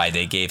know why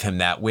they gave him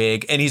that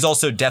wig. And he's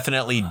also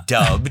definitely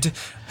dubbed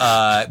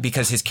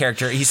because his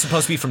character, he's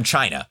supposed to be from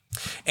China.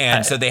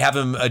 And so they have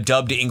him a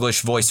dubbed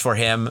English voice for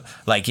him.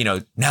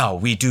 Now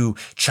we do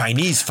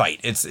Chinese fight.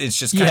 It's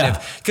just kind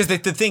of, because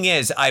the thing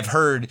is, I've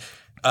heard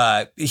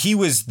he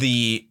was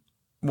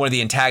one of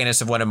the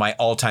antagonists of one of my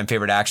all-time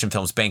favorite action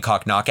films,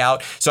 Bangkok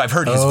Knockout. So I've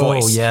heard his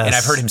voice, and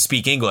I've heard him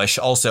speak English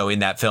also in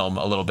that film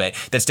a little bit.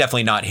 That's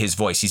definitely not his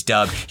voice. He's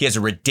dubbed. He has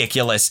a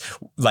ridiculous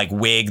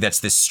wig that's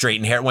this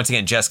straightened hair. Once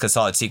again, Jessica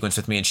saw that sequence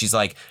with me, and she's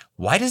like,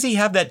 "Why does he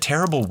have that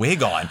terrible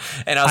wig on?"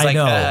 And I was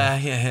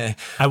yeah.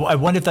 I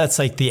wonder if that's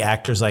the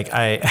actors,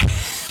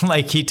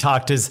 he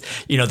talked his,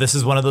 this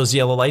is one of those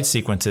yellow light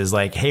sequences,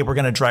 hey, we're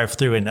going to drive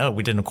through, and no,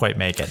 we didn't quite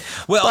make it.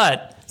 Well,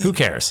 but who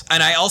cares?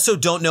 And I also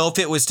don't know if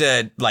it was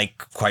to,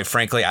 quite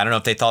frankly, I don't know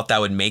if they thought that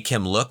would make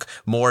him look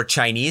more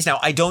Chinese. Now,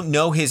 I don't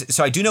know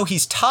so I do know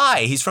he's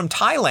Thai. He's from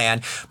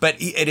Thailand,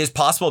 but it is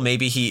possible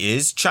maybe he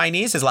is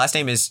Chinese. His last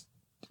name is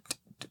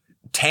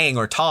Tang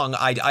or Tong.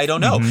 I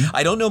don't know.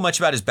 I don't know much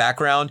about his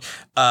background.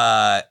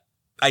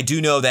 I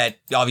do know that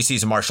obviously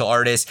he's a martial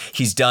artist.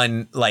 He's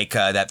done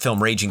that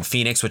film Raging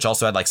Phoenix, which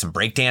also had some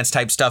breakdance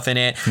type stuff in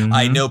it.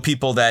 I know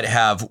people that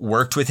have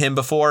worked with him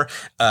before,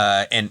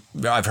 and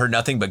I've heard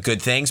nothing but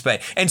good things.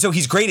 And so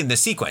he's great in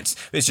this sequence.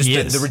 It's just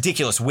the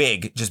ridiculous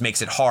wig just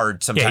makes it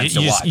hard sometimes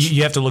to watch.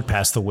 You have to look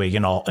past the wig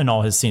in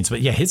all his scenes.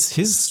 But yeah,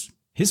 his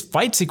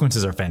fight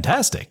sequences are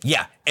fantastic.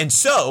 Yeah, and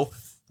so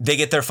they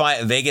get their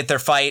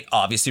fight.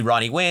 Obviously,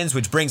 Ronnie wins,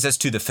 which brings us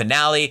to the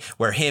finale,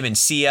 where him and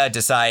Sia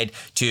decide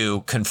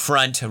to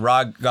confront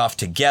Raghav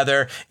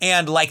together.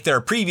 And like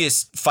their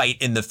previous fight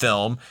in the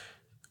film,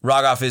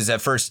 Raghav is at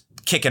first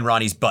kicking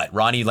Ronnie's butt.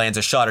 Ronnie lands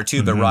a shot or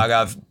two, but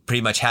Raghav pretty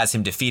much has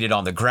him defeated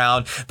on the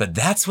ground. But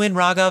that's when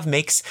Raghav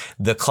makes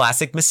the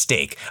classic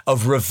mistake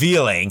of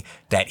revealing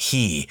that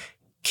he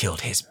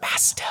killed his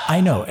master. I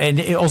know. And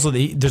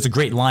there's a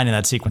great line in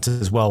that sequence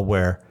as well,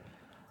 where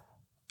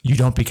you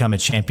don't become a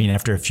champion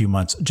after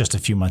just a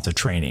few months of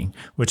training,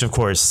 which of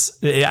course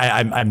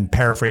I'm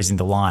paraphrasing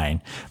the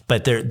line,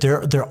 but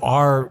there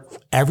are,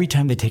 every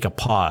time they take a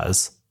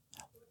pause,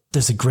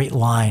 there's a great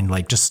line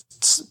just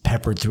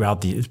peppered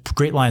throughout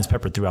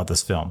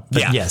this film.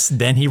 But yes,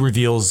 then he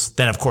reveals,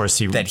 then of course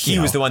he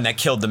was the one that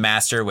killed the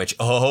master, which,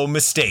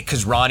 mistake.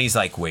 Cause Ronnie's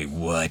like, wait,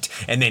 what?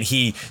 And then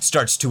he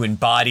starts to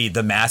embody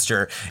the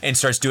master and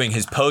starts doing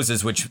his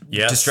poses, which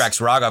distracts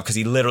Raghav because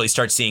he literally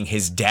starts seeing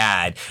his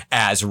dad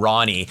as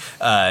Ronnie.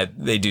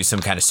 They do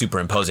some kind of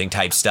superimposing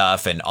type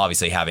stuff and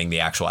obviously having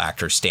the actual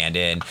actor stand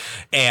in.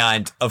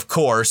 And of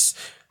course,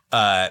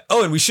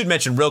 and we should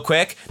mention real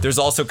quick, there's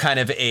also kind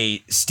of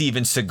a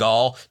Steven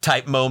Seagal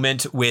type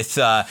moment with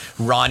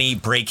Ronnie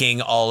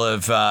breaking all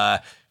of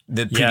the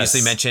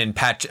previously mentioned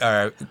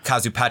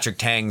Kazu Patrick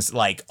Tang's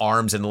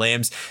arms and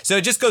limbs. So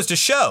it just goes to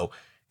show,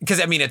 because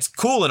it's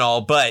cool and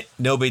all, but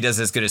nobody does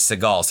as good as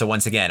Seagal. So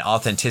once again,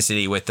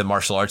 authenticity with the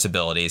martial arts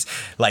abilities.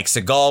 Like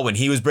Seagal, when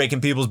he was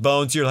breaking people's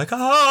bones, you're like,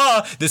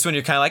 this one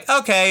you're kind of like,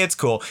 okay, it's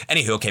cool.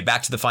 Anywho,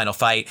 back to the final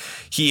fight.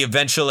 He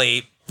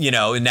eventually,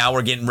 and now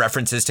we're getting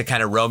references to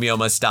kind of Romeo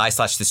Must Die /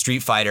 the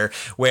Street Fighter,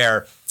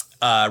 where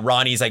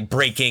Ronnie's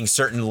breaking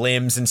certain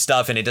limbs and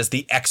stuff, and it does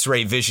the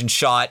X-ray vision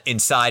shot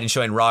inside and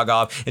showing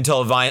Raghav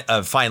until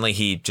finally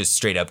he just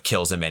straight up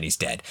kills him and he's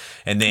dead.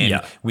 And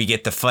then we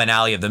get the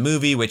finale of the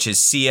movie, which is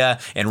Sia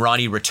and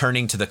Ronnie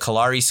returning to the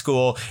Kalari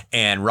school,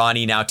 and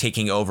Ronnie now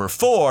taking over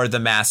for the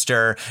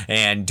master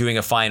and doing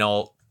a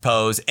final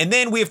pose. And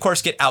then we of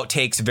course get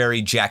outtakes,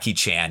 very Jackie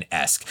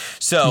Chan-esque.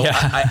 So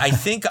I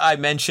think I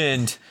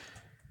mentioned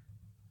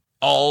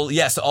all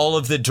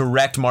of the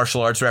direct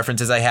martial arts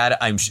references I had,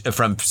 I'm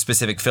from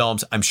specific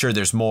films. I'm sure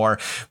there's more,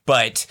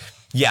 but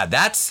yeah,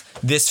 that's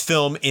this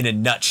film in a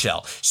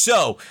nutshell.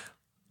 So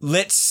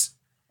let's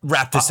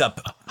wrap this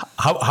up.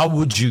 How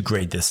would you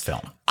grade this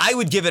film? I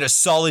would give it a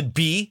solid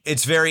B.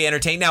 It's very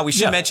entertaining. Now, we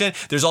should mention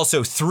there's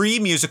also 3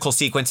 musical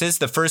sequences.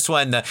 The first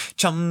one, the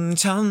chum,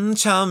 chum,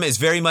 chum, is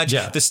very much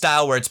the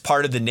style where it's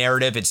part of the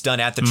narrative. It's done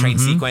at the train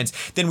sequence.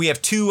 Then we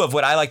have 2 of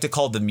what I like to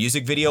call the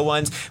music video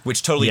ones,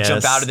 which totally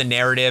jump out of the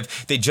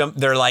narrative.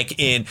 They're like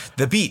in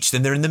the beach,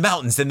 then they're in the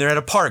mountains, then they're at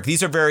a park.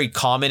 These are very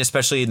common,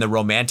 especially in the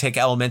romantic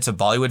elements of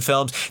Bollywood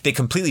films. They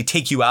completely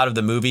take you out of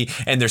the movie,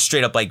 and they're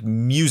straight up like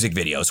music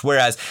videos.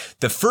 Whereas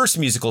the first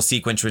musical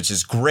sequence, which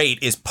is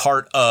great, is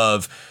part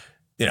of,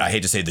 I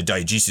hate to say the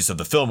diegesis of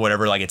the film,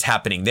 whatever, like it's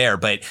happening there,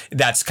 but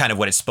that's kind of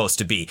what it's supposed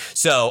to be.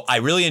 So I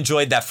really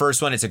enjoyed that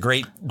first one. It's a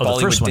great Bollywood.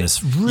 The first one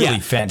is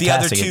really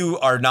fantastic. The other 2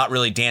 are not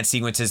really dance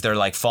sequences. They're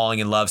like falling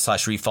in love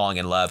 / re-falling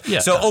in love. Yeah.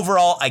 So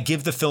overall, I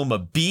give the film a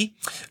B.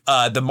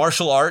 The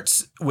martial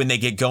arts, when they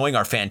get going,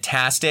 are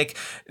fantastic.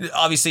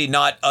 Obviously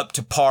not up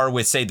to par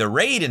with, say, The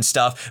Raid and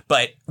stuff,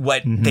 but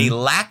what they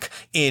lack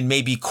in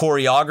maybe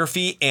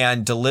choreography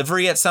and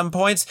delivery at some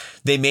points,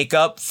 they make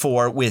up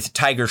for with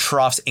Tiger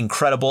Shroff's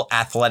incredible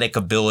athletic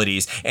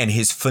abilities and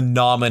his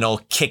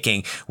phenomenal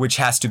kicking, which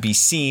has to be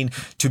seen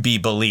to be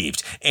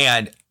believed.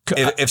 And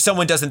if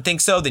someone doesn't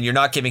think so, then you're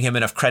not giving him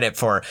enough credit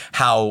for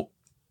how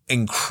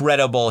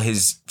incredible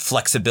his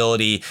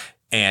flexibility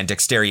and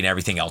dexterity and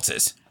everything else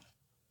is.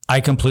 I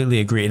completely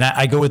agree. And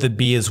I go with a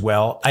B as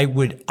well. I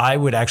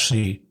would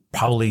actually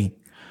probably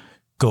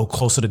go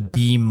closer to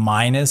B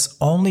minus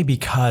only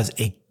because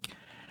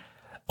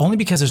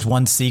there's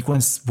one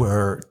sequence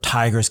where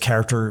Tiger's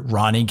character,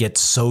 Ronnie,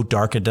 gets so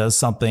dark it does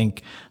something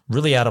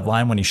really out of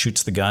line when he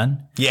shoots the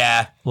gun.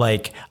 Yeah.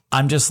 Like,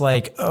 I'm just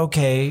like,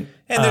 okay.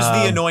 And there's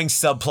the annoying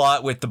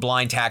subplot with the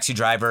blind taxi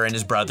driver and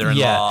his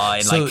brother-in-law.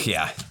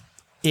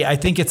 Yeah, I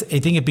think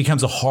it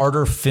becomes a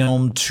harder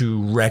film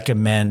to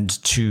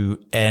recommend to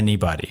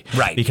anybody.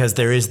 Right. Because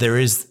there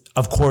is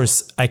of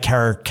course,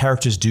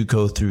 characters do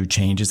go through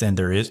changes, and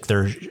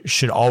there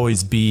should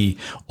always be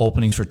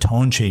openings for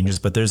tone changes,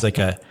 but there's like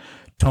a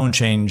tone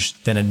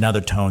change, then another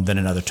tone, then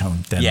another tone,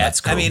 then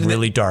let's go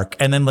really dark.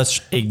 And then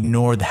let's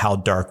ignore how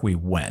dark we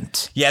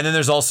went. Yeah, and then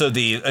there's also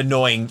the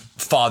annoying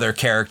father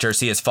character.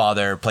 See his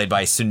father, played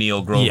by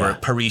Sunil Grover,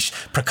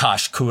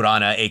 Prakash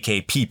Khurana,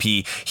 aka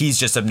PP. He's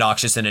just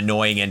obnoxious and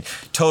annoying and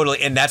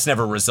that's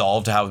never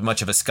resolved how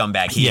much of a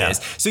scumbag he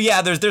is. So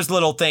yeah, there's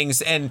little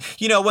things. And,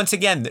 once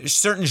again, there's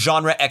certain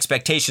genre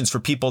expectations for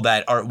people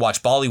that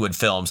watch Bollywood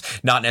films,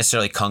 not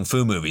necessarily kung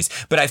fu movies.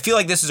 But I feel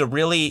like this is a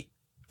really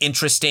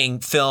interesting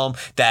film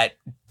that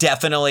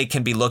definitely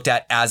can be looked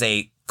at as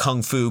a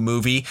kung fu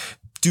movie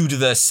due to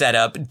the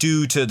setup,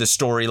 due to the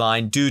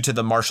storyline, due to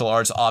the martial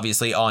arts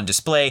obviously on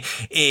display.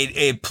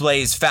 It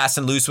plays fast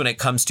and loose when it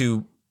comes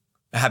to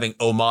having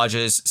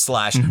homages /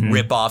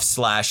 rip-offs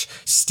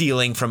 /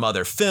 stealing from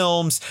other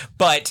films.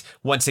 But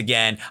once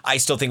again, I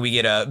still think we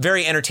get a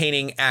very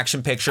entertaining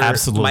action picture.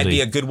 Absolutely. Might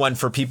be a good one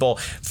for people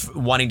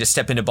wanting to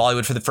step into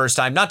Bollywood for the first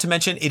time. Not to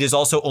mention, it is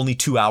also only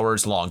 2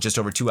 hours long, just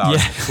over 2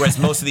 hours, whereas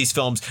most of these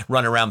films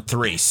run around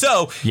 3.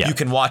 So you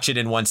can watch it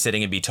in one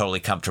sitting and be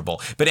totally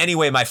comfortable. But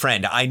anyway, my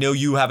friend, I know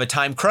you have a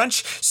time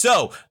crunch.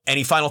 So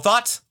any final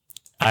thoughts?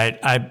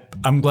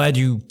 I'm glad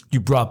you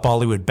brought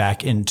Bollywood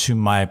back into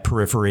my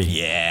periphery.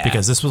 Yeah.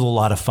 Because this was a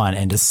lot of fun.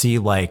 And to see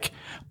like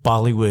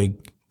Bollywood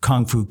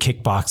kung fu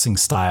kickboxing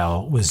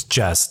style was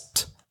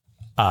just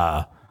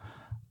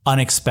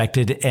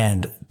unexpected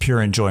and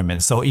pure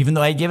enjoyment. So even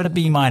though I give it a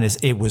B minus,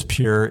 it was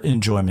pure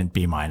enjoyment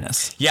B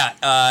minus. Yeah.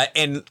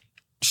 And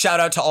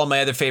shout out to all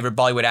my other favorite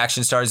Bollywood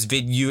action stars,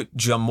 Vidyut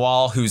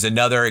Jamwal, who's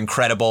another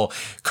incredible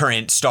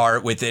current star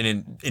with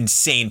an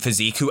insane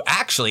physique, who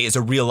actually is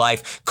a real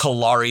life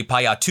Kalari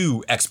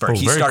Payattu expert.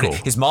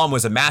 His mom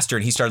was a master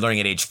and he started learning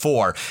at age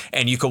 4,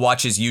 and you could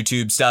watch his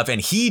YouTube stuff. And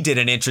he did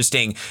an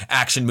interesting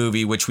action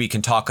movie, which we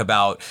can talk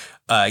about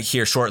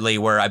here shortly,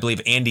 where I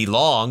believe Andy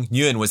Long,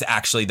 Nguyen, was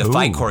actually the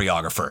fight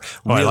choreographer.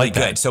 Really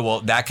good. That.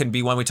 So, that can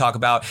be one we talk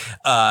about.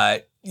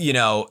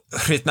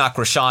 Hrithnak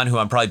Roshan, who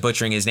I'm probably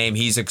butchering his name,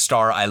 he's a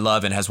star I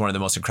love and has one of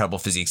the most incredible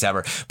physiques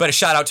ever. But a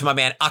shout out to my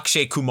man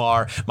Akshay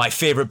Kumar, my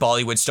favorite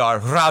Bollywood star,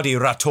 Rowdy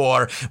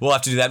Rathore. We'll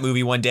have to do that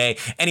movie one day.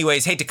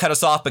 Anyways, hate to cut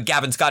us off, but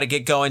Gavin's got to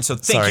get going. So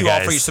thank you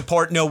all for your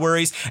support. No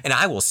worries. And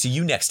I will see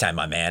you next time,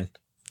 my man.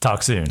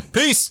 Talk soon.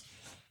 Peace.